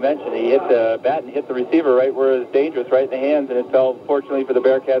 but as you mentioned, Batten hit the receiver right where it was dangerous, right in the hands, and it fell, fortunately for the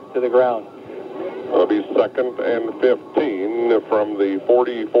Bearcats, to the ground. It'll be 2nd and 15 from the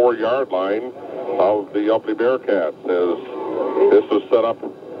 44-yard line of the Ubly Bearcats, as this is set up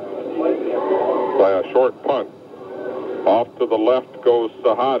by a short punt. Off to the left goes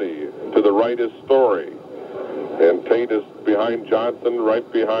Sahadi. To the right is Story. And Tate is behind Johnson, right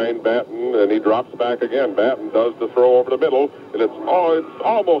behind Batten, and he drops back again. Batten does the throw over the middle, and it's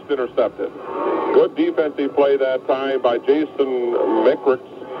almost intercepted. Good defensive play that time by Jason Mickritz,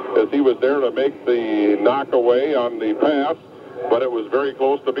 as he was there to make the knockaway on the pass, but it was very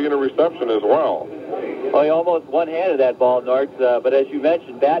close to being a reception as well. Well, he almost one-handed that ball, Norts, but as you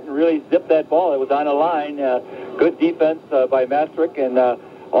mentioned, Batten really zipped that ball. It was on a line. Good defense by Maastricht, and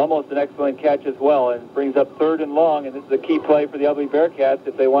almost an excellent catch as well, and brings up 3rd and long, and this is a key play for the Ubly Bearcats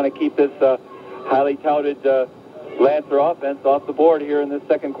if they want to keep this highly touted Lancer offense off the board here in this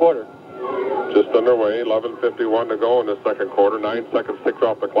second quarter. Just underway, 11:51 to go in the second quarter. 9 seconds ticked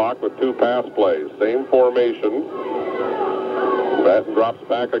off the clock with 2 pass plays. Same formation. Batten drops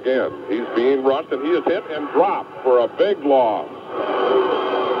back again. He's being rushed, and he is hit and dropped for a big loss.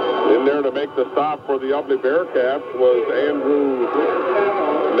 In there to make the stop for the Ubly Bearcats was Andrew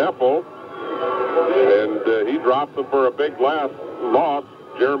Neffel, and he drops him for a big loss.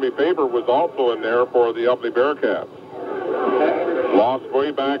 Jeremy Faber was also in there for the Ubly Bearcats. Lost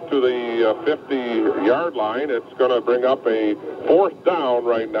way back to the 50-yard line. It's going to bring up a 4th down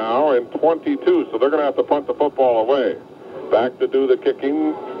right now and 22, so they're going to have to punt the football away. Back to do the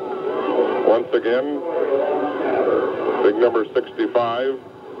kicking once again. Big number 65,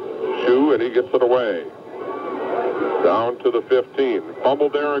 Shu, and he gets it away. Down to the 15.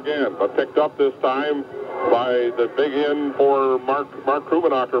 Fumbled there again, but picked up this time by the big end for Mark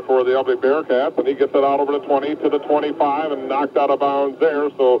Krumenacher for the Ubly Bearcats, and he gets it out over the 20 to the 25 and knocked out of bounds there.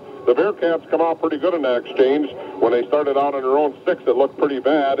 So the Bearcats come out pretty good in that exchange. When they started out on their own 6, it looked pretty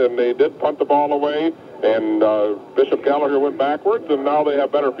bad, and they did punt the ball away, and Bishop Gallagher went backwards, and now they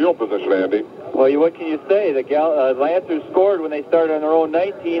have better field position, Andy. Well, what can you say? The Lancers scored when they started on their own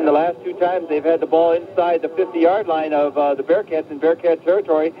 19. The last 2 times they've had the ball inside the 50-yard line of the Bearcats in Bearcat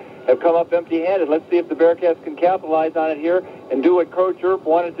territory have come up empty-handed. Let's see if the Bearcats can capitalize on it here and do what Coach Earp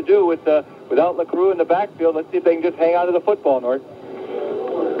wanted to do without LaCrue in the backfield. Let's see if they can just hang on to the football, Nord.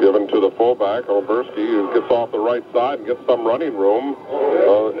 Given to the fullback, Oberski, who gets off the right side and gets some running room,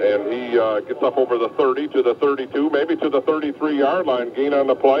 and he gets up over the 30 to the 32, maybe to the 33-yard line. Gain on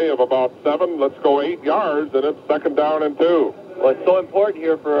the play of about 7. Let's go 8 yards, and it's 2nd down and 2. Well, it's so important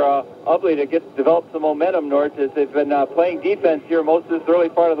here for Ubly to develop some momentum, North, as they've been playing defense here most of this early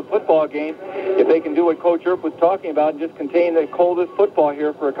part of the football game. If they can do what Coach Earp was talking about and just contain the coldest football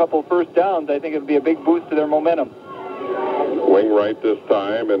here for a couple 1st downs, I think it would be a big boost to their momentum. Wing right this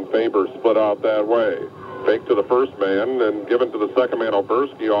time, and Faber split out that way. Fake to the first man and given to the second man,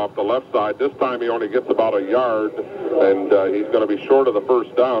 Oberski, off the left side. This time he only gets about a yard, and he's going to be short of the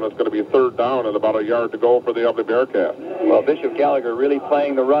 1st down. It's going to be 3rd down and about a yard to go for the Ubly Bearcats. Well, Bishop Gallagher really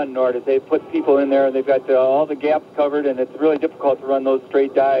playing the run, Nord, as they put people in there, and they've got all the gaps covered, and it's really difficult to run those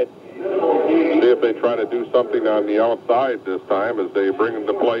straight dives. See if they try to do something on the outside this time as they bring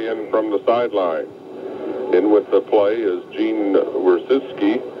the play in from the sideline. In with the play is Gene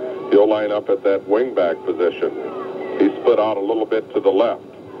Wersiski. He'll line up at that wingback position. He split out a little bit to the left.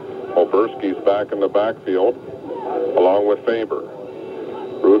 Oberski's back in the backfield, along with Faber.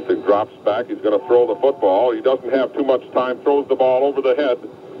 Ruthig drops back. He's going to throw the football. He doesn't have too much time. Throws the ball over the head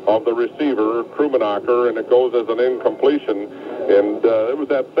of the receiver, Krumenacher, and it goes as an incompletion. And it was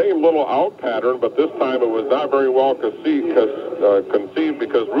that same little out pattern, but this time it was not very well conceived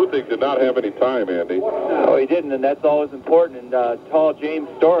because Ruthig did not have any time, Andy. No, he didn't, and that's always important. And tall James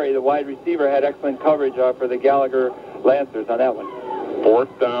Story, the wide receiver, had excellent coverage for the Gallagher Lancers on that one.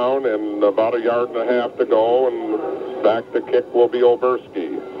 4th down and about a yard and a half to go, and back to kick will be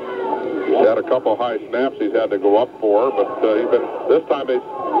Oberski. He's had a couple high snaps he's had to go up for, but this time they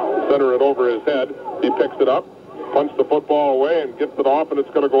center it over his head. He picks it up, punts the football away, and gets it off, and it's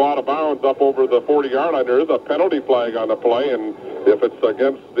going to go out of bounds up over the 40-yard line. There is a penalty flag on the play, and if it's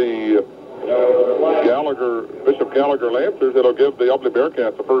against the Bishop Gallagher Lancers, it'll give the Ubly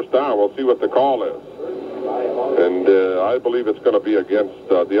Bearcats a first down. We'll see what the call is. And I believe it's going to be against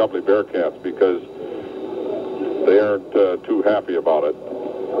the Ubly Bearcats because they aren't too happy about it.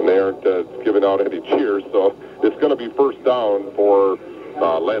 And they aren't giving out any cheers, so it's going to be first down for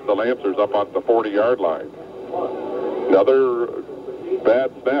the Lancers up on the 40-yard line. Another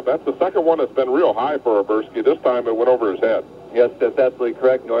bad snap. That's the second one that's been real high for Oberski. This time it went over his head. Yes, that's absolutely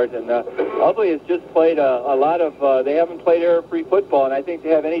correct, Nort. And Ubly has just played a lot of, they haven't played error-free football, and I think to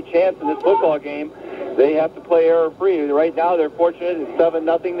have any chance in this football game, they have to play error-free. Right now, they're fortunate. It's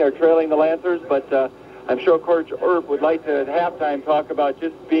 7-0. They're trailing the Lancers, but I'm sure Coach Earp would like to, at halftime, talk about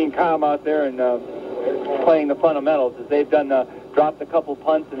just being calm out there and playing the fundamentals, as they've done dropped a couple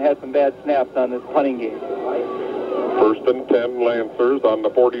punts and had some bad snaps on this punting game. First and 10 Lancers on the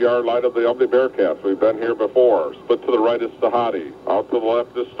 40-yard line of the Ubly Bearcats. We've been here before. Split to the right is Sahadi. Out to the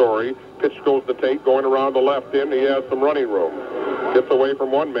left is Story. Pitch goes to Tate, going around the left end. He has some running room. Gets away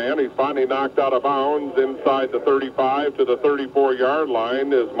from one man. He's finally knocked out of bounds inside the 35 to the 34-yard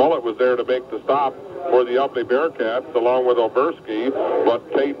line. His mullet was there to make the stop for the Ubly Bearcats, along with Oberski, but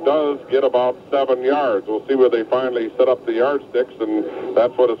Tate does get about 7 yards. We'll see where they finally set up the yardsticks, and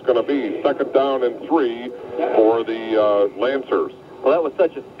that's what it's going to be. Second down and 3 for the Lancers. Well, that was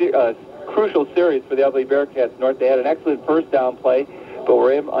such a crucial series for the Ubly Bearcats, North. They had an excellent first down play, but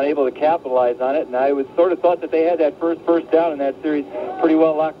were unable to capitalize on it, and I was sort of thought that they had that first down in that series pretty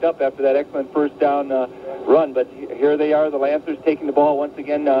well locked up after that excellent first down run, but here they are, the Lancers taking the ball once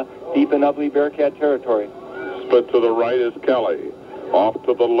again deep in Ubly Bearcat territory. Split to the right is Kelly. Off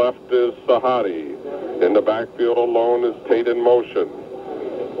to the left is Sahadi. In the backfield alone is Tate in motion.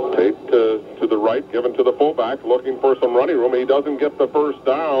 Tate to the right, given to the fullback, looking for some running room. He doesn't get the first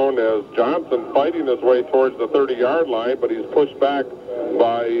down as Johnson fighting his way towards the 30-yard line, but he's pushed back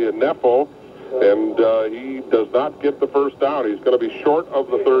by Neffel, and he does not get the first down. He's going to be short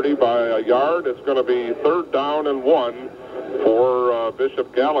of the 30 by a yard. It's going to be third down and 1 for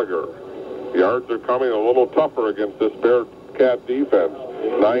Bishop Gallagher. Yards are coming a little tougher against this Bearcat defense.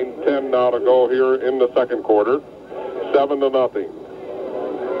 9:10 now to go here in the second quarter. 7-0.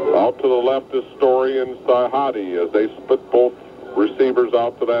 Out to the left is Story and Sahadi as they split both receivers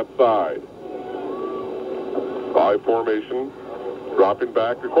out to that side. Five formation. Dropping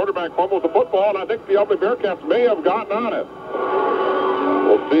back. The quarterback fumbles the football, and I think the Ubly Bearcats may have gotten on it.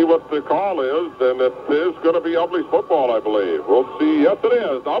 We'll see what the call is, and it is going to be Ubly's football, I believe. We'll see. Yes, it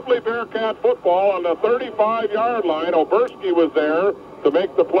is. Ubly Bearcat football on the 35-yard line. Oberski was there to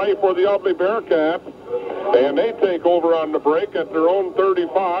make the play for the Ubly Bearcats, and they take over on the break at their own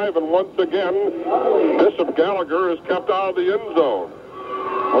 35, and once again, Bishop Gallagher is kept out of the end zone.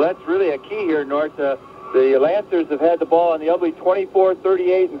 Well, that's really a key here, North. The Lancers have had the ball on the Ubly 24,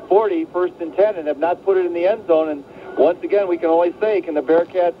 38, and 40, first and 10, and have not put it in the end zone. And once again, we can only say, can the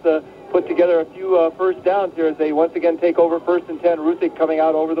Bearcats put together a few first downs here as they once again take over first and 10, Ruthig coming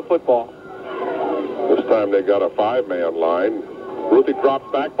out over the football. This time they got a 5-man line. Ruthig drops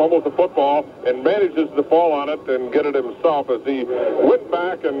back, fumbles the football, and manages to fall on it and get it himself as he went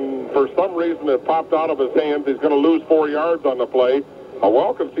back, and for some reason it popped out of his hands. He's going to lose 4 yards on the play. A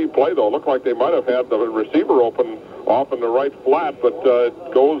well-conceived play, though. Looked like they might have had the receiver open off in the right flat, but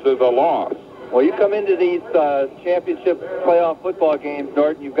it goes as a loss. Well, you come into these championship playoff football games,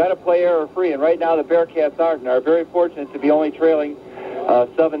 Norton, you've got to play error-free, and right now the Bearcats aren't, and are very fortunate to be only trailing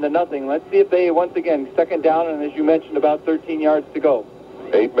 7-0. Let's see if they, once again, second down, and as you mentioned, about 13 yards to go.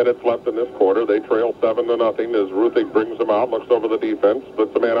 8 minutes left in this quarter. They trail 7-0 as Ruthig brings them out, looks over the defense,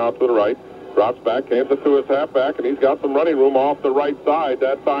 splits the man out to the right. Drops back, hands it to his halfback, and he's got some running room off the right side.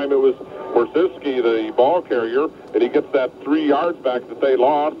 That time it was Warsiski, the ball carrier, and he gets that 3 yards back that they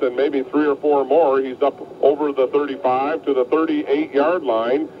lost, and maybe 3 or 4 more. He's up over the 35 to the 38-yard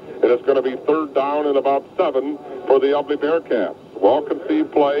line, and it's going to be third down and about 7 for the Ubly Bearcats.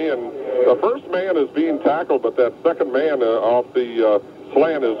 Well-conceived play, and the first man is being tackled, but that second man off the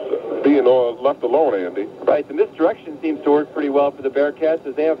slant is being left alone, Andy. Right, and this direction seems to work pretty well for the Bearcats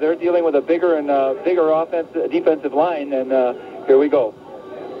as they're dealing with a bigger defensive line, and here we go.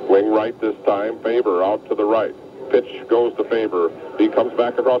 Wing right this time, Faber out to the right. Pitch goes to Faber. He comes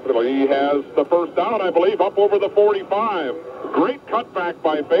back across the middle. He has the first down, I believe, up over the 45. Great cutback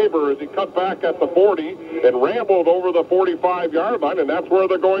by Faber as he cut back at the 40 and rambled over the 45-yard line, and that's where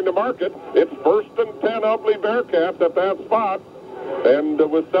they're going to mark it. It's first and 10 Ubly Bearcats at that spot. And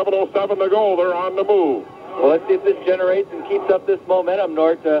with 7:07 to go, they're on the move. Well, let's see if this generates and keeps up this momentum,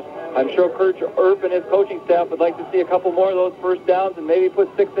 Nort. I'm sure Kurt Earp and his coaching staff would like to see a couple more of those first downs and maybe put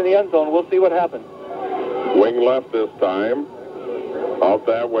 6 in the end zone. We'll see what happens. Wing left this time. Out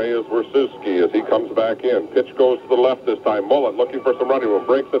that way is Werszewski as he comes back in. Pitch goes to the left this time. Mullet looking for some running room.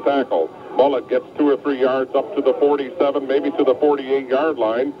 Breaks the tackle. Mullet gets 2 or 3 yards up to the 47, maybe to the 48-yard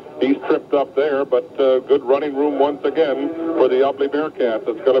line. He's tripped up there, but good running room once again for the Ubly Bearcats.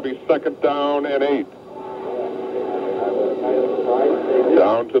 It's going to be 2nd down and 8.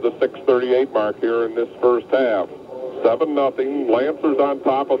 Down to the 6:38 mark here in this first half. 7-0. Lancers on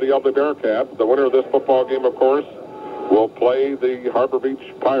top of the Ubly Bearcats. The winner of this football game, of course, will play the Harbor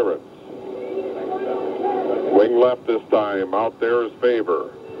Beach Pirates. Wing left this time. Out there is Faber.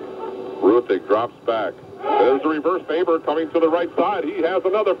 Ruthig drops back. There's a reverse. Faber coming to the right side. He has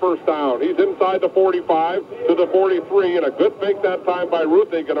another first down. He's inside the 45 to the 43, and a good fake that time by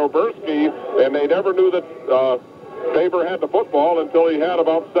Ruthig and Oberski, and they never knew that Faber had the football until he had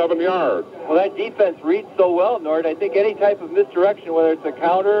about 7 yards. Well, that defense reads so well, Nord. I think any type of misdirection, whether it's a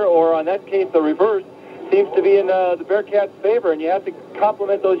counter or, on that case, a reverse, seems to be in the Bearcats' favor, and you have to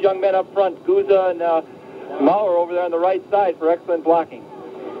compliment those young men up front, Guza and Maurer over there on the right side for excellent blocking.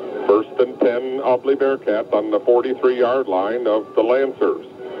 1st and 10, Ubly Bearcats on the 43-yard line of the Lancers.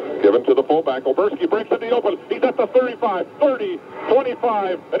 Given to the fullback. Oberski breaks in the open. He's at the 35, 30,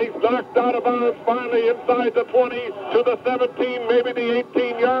 25, and he's knocked out of bounds finally inside the 20 to the 17, maybe the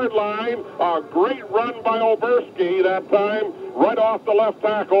 18-yard line. A great run by Oberski that time, right off the left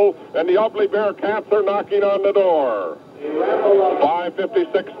tackle, and the Ubly Bearcats are knocking on the door.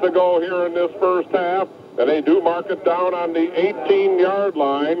 5:56 to go here in this first half, and they do mark it down on the 18-yard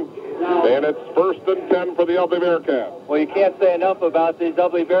line. And it's 1st and 10 for the Ubly Bearcats. Well, you can't say enough about these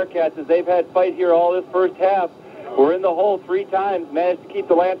Ubly Bearcats as they've had fight here all this first half. We're in the hole 3 times, managed to keep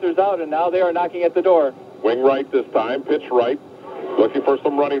the Lancers out, and now they are knocking at the door. Wing right this time, pitch right. Looking for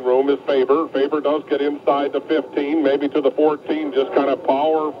some running room is Faber. Faber does get inside the 15, maybe to the 14, just kind of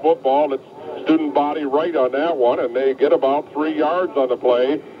power football. It's student body right on that one, and they get about 3 yards on the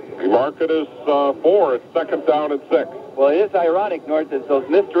play. The mark it is 4. It's 2nd down and 6. Well, it is ironic, Nort, that those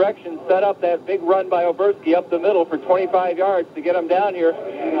misdirections set up that big run by Oberski up the middle for 25 yards to get him down here.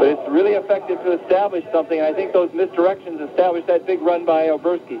 But it's really effective to establish something, and I think those misdirections established that big run by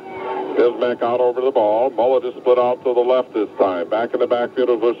Oberski. Bismack out over the ball. Mullet is split out to the left this time. Back in the backfield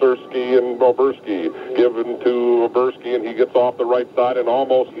of Werszewski and Oberski. Given to Oberski, and he gets off the right side, and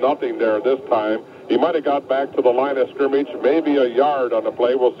almost nothing there this time. He might have got back to the line of scrimmage, maybe a yard on the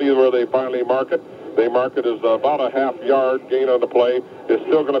play. We'll see where they finally mark it. They mark it as about a half-yard gain on the play. It's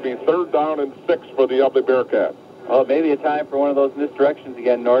still going to be 3rd down and 6 for the Ubly Bearcats. Well, maybe a time for one of those misdirections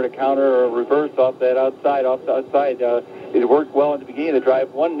again, Nord, a counter or a reverse off the outside. It worked well at the beginning of the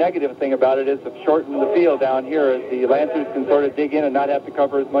drive. One negative thing about it is to shorten the field down here as the Lancers can sort of dig in and not have to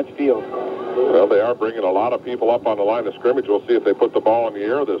cover as much field. Well, they are bringing a lot of people up on the line of scrimmage. We'll see if they put the ball in the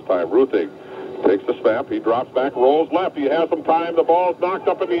air this time. Ruthig takes the snap. He drops back, rolls left. He has some time. The ball's knocked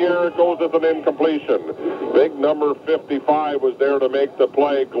up in the air. It goes as an incompletion. Big number 55 was there to make the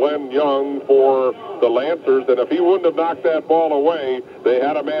play, Glenn Young, for the Lancers. And if he wouldn't have knocked that ball away, they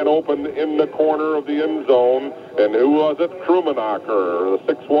had a man open in the corner of the end zone. And who was it? Krummenacher,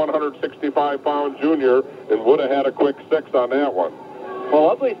 the 6'1", 165-pound junior, and would have had a quick 6 on that one.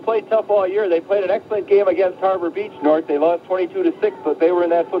 Well, Ubly's played tough all year. They played an excellent game against Harbor Beach, North. They lost 22-6, but they were in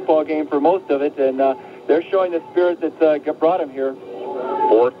that football game for most of it, and they're showing the spirit that brought them here.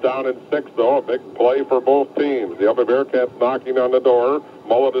 4th down and 6, though. A big play for both teams. The Ubly Bearcats knocking on the door.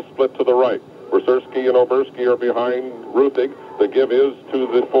 Mullet is split to the right. Werszewski and Oberski are behind Ruthig. The give is to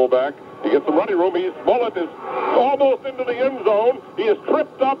the fullback. He gets some running room. Mullet is almost into the end zone. He is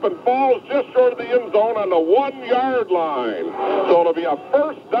tripped up and falls just short of the end zone on the 1-yard line. So it'll be a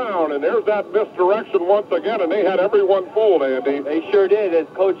 1st down, and there's that misdirection once again, and they had everyone fooled, Andy. They sure did, as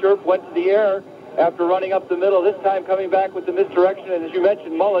Coach Earp went to the air after running up the middle, this time coming back with the misdirection, and as you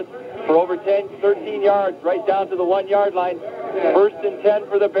mentioned, Mullet for over 13 yards, right down to the 1-yard line. 1st and 10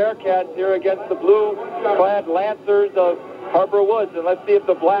 for the Bearcats here against the blue-clad Lancers of Harper Woods, and let's see if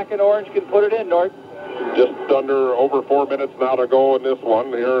the black and orange can put it in, North. Just under over 4 minutes now to go in this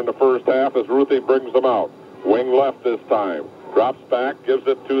one here in the first half as Ruthie brings them out. Wing left this time. Drops back, gives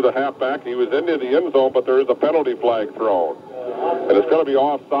it to the halfback. He was into the end zone, but there is a penalty flag thrown. And it's going to be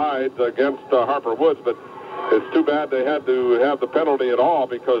offside against Harper Woods, but it's too bad they had to have the penalty at all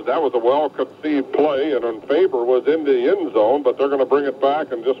because that was a well-conceived play, and Faber was in the end zone, but they're going to bring it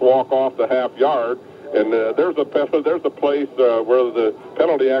back and just walk off the half-yard. And there's a place where the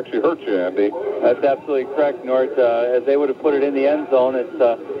penalty actually hurts you, Andy. That's absolutely correct, Nort. As they would have put it in the end zone, it's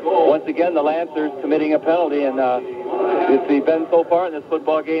once again the Lancers committing a penalty, and it's been so far in this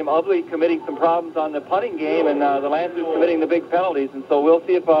football game. Ubly committing some problems on the punting game, and the Lancers committing the big penalties. And so we'll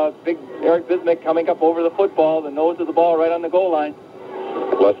see if big Eric Bismick coming up over the football, the nose of the ball right on the goal line.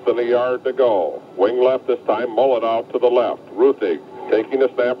 Less than a yard to go. Wing left this time, mullet out to the left. Ruthig taking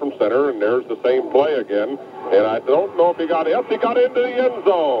a snap from center, and there's the same play again. And I don't know if he got into the end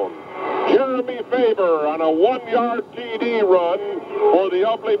zone. Jeremy Faber on a 1-yard TD run for the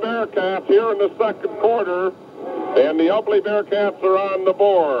Ubly Bearcats here in the second quarter. And the Ubly Bearcats are on the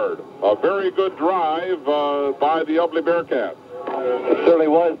board. A very good drive by the Ubly Bearcats. It certainly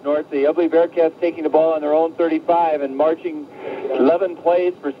was, North. The Ubly Bearcats taking the ball on their own 35 and marching 11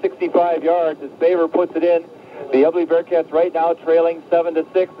 plays for 65 yards as Faber puts it in. The Ubly Bearcats right now trailing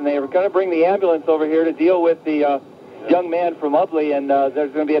 7-6, and they are going to bring the ambulance over here to deal with the young man from Ubly, and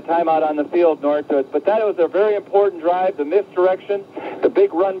there's going to be a timeout on the field, North. But that was a very important drive. The misdirection, the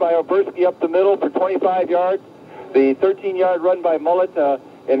big run by Oberski up the middle for 25 yards, the 13-yard run by Mullet,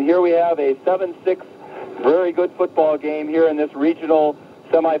 and here we have a 7-6 very good football game here in this regional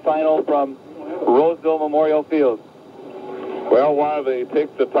semifinal from Roseville Memorial Field. Well, while they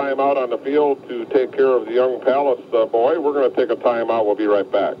take the timeout on the field to take care of the young Palace boy, we're going to take a timeout. We'll be right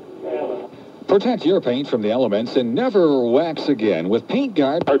back. Protect your paint from the elements and never wax again with Paint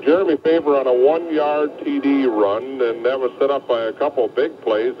Guard. Jeremy Faber on a 1-yard TD run, and that was set up by a couple big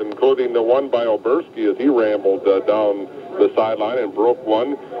plays, including the one by Oberski as he rambled down the sideline and broke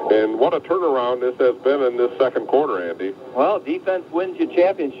one. And what a turnaround this has been in this second quarter, Andy. Well, defense wins you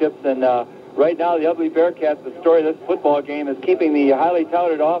championships, and right now the Ubly Bearcats, the story of this football game is keeping the highly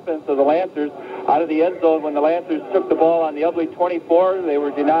touted offense of the Lancers out of the end zone. When the Lancers took the ball on the Ubly 24, they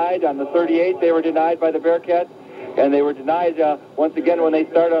were denied. On the 38, they were denied by the Bearcats. And they were denied once again when they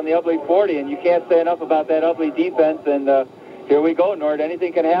started on the Ubly 40. And you can't say enough about that Ubly defense. And here we go, Nord.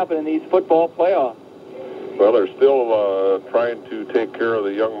 Anything can happen in these football playoffs. Well, they're still trying to take care of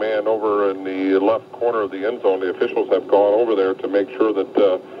the young man over in the left corner of the end zone. The officials have gone over there to make sure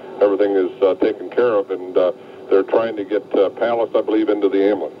that everything is taken care of, and they're trying to get Palace, I believe, into the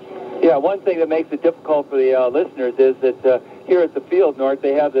ambulance. Yeah, one thing that makes it difficult for the listeners is that here at the field, North,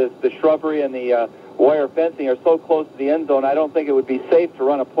 they have the shrubbery and the wire fencing are so close to the end zone. I don't think it would be safe to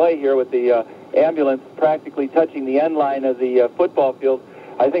run a play here with the ambulance practically touching the end line of the football field.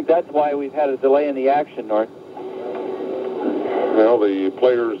 I think that's why we've had a delay in the action, North. Well, the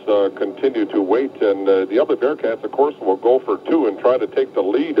players continue to wait, and the Ubly Bearcats, of course, will go for two and try to take the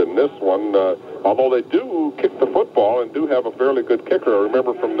lead in this one, although they do kick the football and do have a fairly good kicker. I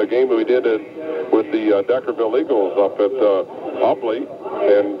remember from the game we did with the Deckerville Eagles up at Ubly,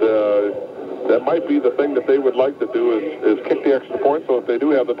 and that might be the thing that they would like to do is kick the extra point so that they do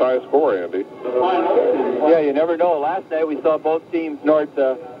have the tie score, Andy. Yeah, you never know. Last night we saw both teams, North,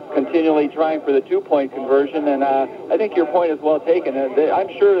 continually trying for the two-point conversion, and I think your point is well taken. I'm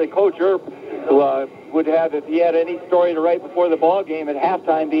sure that Coach Earp would have, if he had any story to write before the ball game at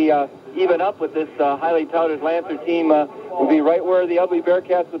halftime, be even up with this highly touted Lancer team, would be right where the Ubly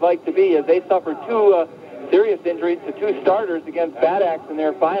Bearcats would like to be, as they suffered two serious injuries to two starters against Bad Axe in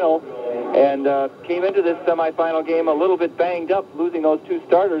their final, and came into this semifinal game a little bit banged up, losing those two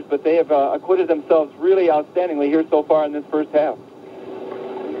starters, but they have acquitted themselves really outstandingly here so far in this first half.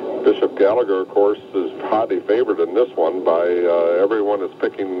 Bishop Gallagher, of course, is highly favored in this one by everyone that's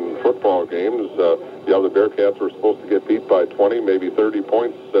picking football games. The other Bearcats were supposed to get beat by 20, maybe 30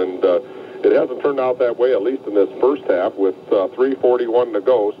 points, and it hasn't turned out that way, at least in this first half, with 3:41 to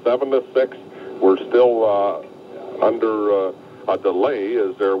go, 7-6. We're still under a delay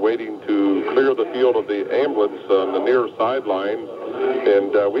as they're waiting to clear the field of the ambulance on the near sideline.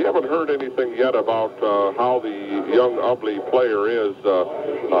 And we haven't heard anything yet about how the young Ubly player is,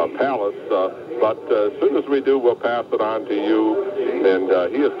 Palace. But as soon as we do, we'll pass it on to you.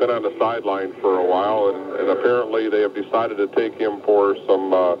 And he has been on the sideline for a while, and apparently they have decided to take him for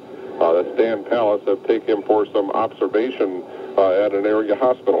some, that's Dan Palace, have taken him for some observation at an area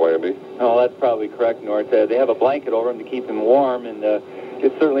hospital, Andy. Oh, that's probably correct, North. They have a blanket over him to keep him warm, and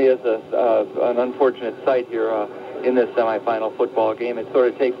it certainly is an unfortunate sight here in this semifinal football game. It sort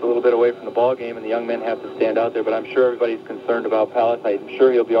of takes a little bit away from the ball game, and the young men have to stand out there, but I'm sure everybody's concerned about Palace. I'm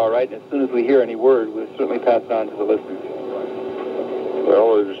sure he'll be all right, and as soon as we hear any word, we'll certainly pass it on to the listeners.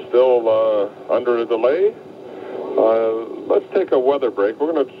 Well, it's still under a delay. Let's take a weather break.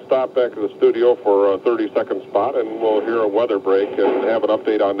 We're going to stop back at the studio for a 30-second spot, and we'll hear a weather break and have an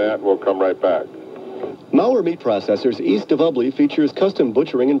update on that, and we'll come right back. Maurer Meat Processors east of Ubly features custom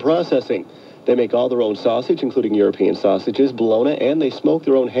butchering and processing. They make all their own sausage, including European sausages, bologna, and they smoke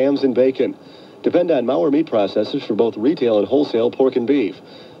their own hams and bacon. Depend on Mauer meat processors for both retail and wholesale pork and beef.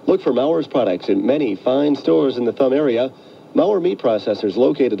 Look for Mauer's products in many fine stores in the Thumb area. Mauer meat processors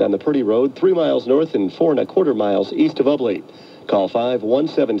located on the Purdy Road, 3 miles north and 4 1/4 miles east of Ubly. Call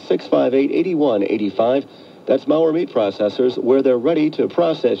 517-658-8185. That's Mauer meat processors, where they're ready to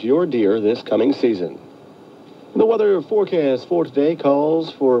process your deer this coming season. The weather forecast for today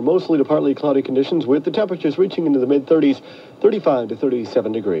calls for mostly to partly cloudy conditions with the temperatures reaching into the mid-30s, 35 to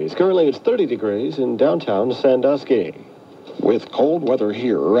 37 degrees. Currently it's 30 degrees in downtown Sandusky. With cold weather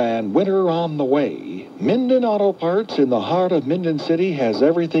here and winter on the way, Minden Auto Parts in the heart of Minden City has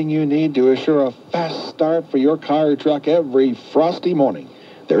everything you need to assure a fast start for your car or truck every frosty morning.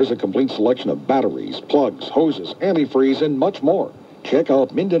 There's a complete selection of batteries, plugs, hoses, antifreeze, and much more. Check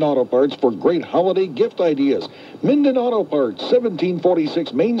out Minden Auto Parts for great holiday gift ideas. Minden Auto Parts,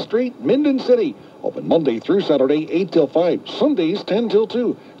 1746 Main Street, Minden City. Open Monday through Saturday, 8 till 5. Sundays, 10 till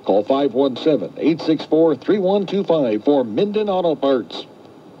 2. Call 517-864-3125 for Minden Auto Parts.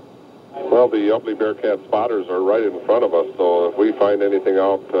 Well, the Ubly Bearcat spotters are right in front of us, so if we find anything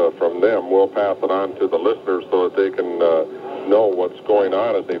out from them, we'll pass it on to the listeners so that they can know what's going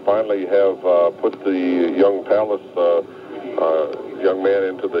on, as they finally have put the young Palace young man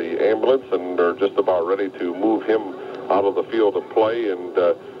into the ambulance, and they're just about ready to move him out of the field of play. And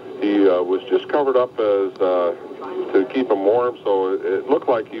he was just covered up as to keep him warm, so it looked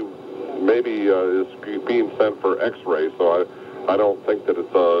like he maybe is being sent for x-ray. So I don't think that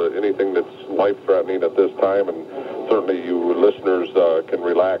it's anything that's life-threatening at this time, and certainly you listeners can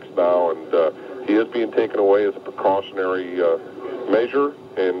relax now. And he is being taken away as a precautionary measure,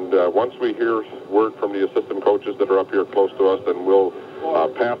 and once we hear word from the assistant coaches that are up here close to us, then we'll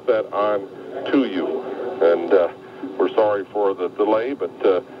pass that on to you. And we're sorry for the delay, but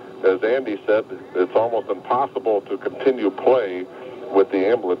as Andy said, it's almost impossible to continue play with the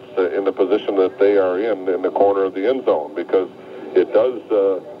ambulance in the position that they are in the corner of the end zone, because it does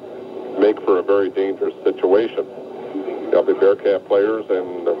make for a very dangerous situation. The Bearcat players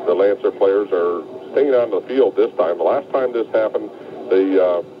and the Lancer players are staying on the field this time. The last time this happened, we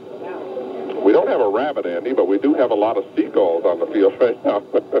don't have a rabbit, Andy, but we do have a lot of seagulls on the field right now.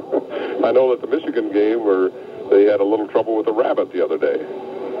 I know that the Michigan game where they had a little trouble with a rabbit the other day.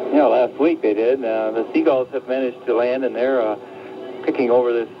 Yeah, last week they did. The Seagulls have managed to land, and they're picking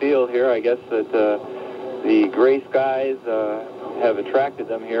over this field here. I guess that the gray skies have attracted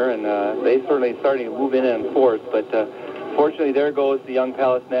them here, and they certainly starting to move in force. But fortunately, there goes the young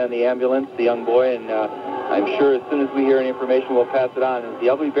Palace man in the ambulance, the young boy, and I'm sure as soon as we hear any information, we'll pass it on. And the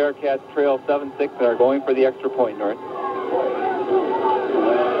Ubly Bearcats trail 7-6 and are going for the extra point, North.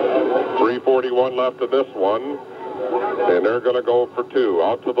 3:41 left in this one, and they're going to go for two.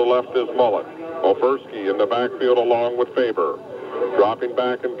 Out to the left is Mullet. Oberski in the backfield along with Faber. Dropping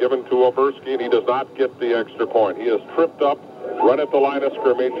back and given to Oberski, and he does not get the extra point. He is tripped up right at the line of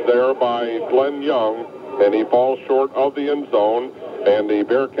scrimmage there by Glenn Young, and he falls short of the end zone, and the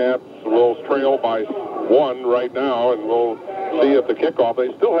Bearcats will trail by 1 right now, and we'll see at the kickoff.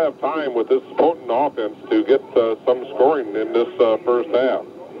 They still have time with this potent offense to get some scoring in this first half.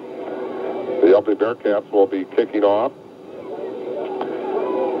 The Ubly Bearcats will be kicking off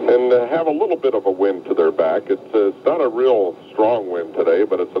and have a little bit of a wind to their back. It's not a real strong wind today,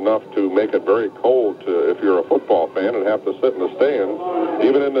 but it's enough to make it very cold if you're a football fan and have to sit in the stands.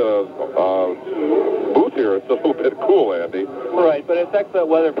 Even in the booth here, it's a little bit cool, Andy. Right, but it's excellent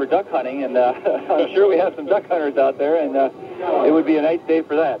weather for duck hunting, and I'm sure we have some duck hunters out there, and it would be a nice day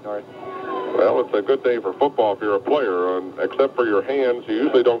for that, North. Well, it's a good day for football if you're a player, except for your hands. You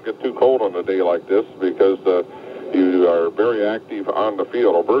usually don't get too cold on a day like this because you are very active on the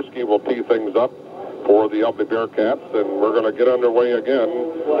field. Oberski will tee things up for the Ubly Bearcats, and we're going to get underway again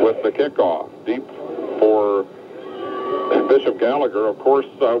with the kickoff. Deep for Bishop Gallagher. Of course,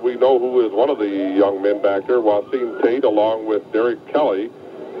 we know who is one of the young men back there. Wasim Tate, along with Derek Kelly,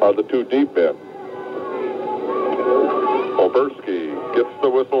 are the two deep men. Oberski gets the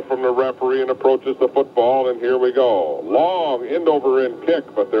whistle from the referee and approaches the football, and here we go. Long end-over-end kick,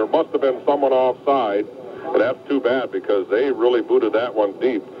 but there must have been someone offside, and that's too bad because they really booted that one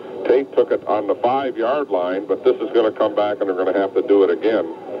deep. Tate took it on the 5-yard line, but this is going to come back, and they're going to have to do it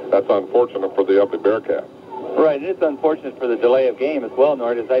again. That's unfortunate for the Ubly Bearcats. Right, and it's unfortunate for the delay of game as well,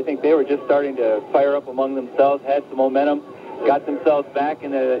 Nord, as I think they were just starting to fire up among themselves, had some momentum, got themselves back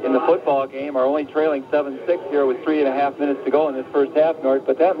in the football game, are only trailing 7-6 here with 3.5 minutes to go in this first half, Nord,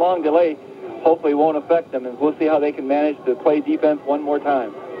 but that long delay hopefully won't affect them, and we'll see how they can manage to play defense one more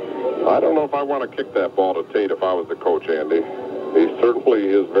time. I don't know if I want to kick that ball to Tate if I was the coach, Andy. He certainly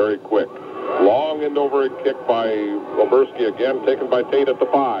is very quick. Long end over kick by Oberski again, taken by Tate at the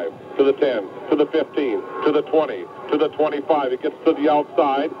 5, to the 10, to the 15, to the 20, to the 25. He gets to the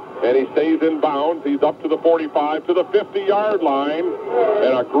outside, and he stays in bounds. He's up to the 45, to the 50-yard line,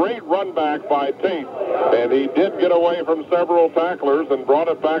 and a great run back by Tate. And he did get away from several tacklers and brought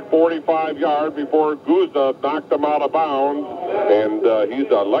it back 45 yards before Guzda knocked him out of bounds. And he's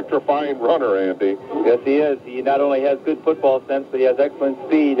an electrifying runner, Andy. Yes, he is. He not only has good football sense, but he has excellent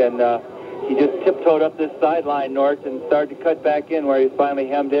speed. And he just tiptoed up this sideline, Nort, and started to cut back in where he was finally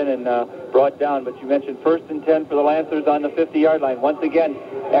hemmed in and brought down. But you mentioned 1st and 10 for the Lancers on the 50-yard line. Once again,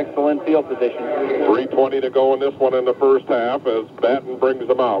 excellent field position. 3:20 to go in this one in the first half as Batten brings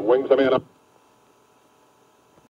them out. Wings them in.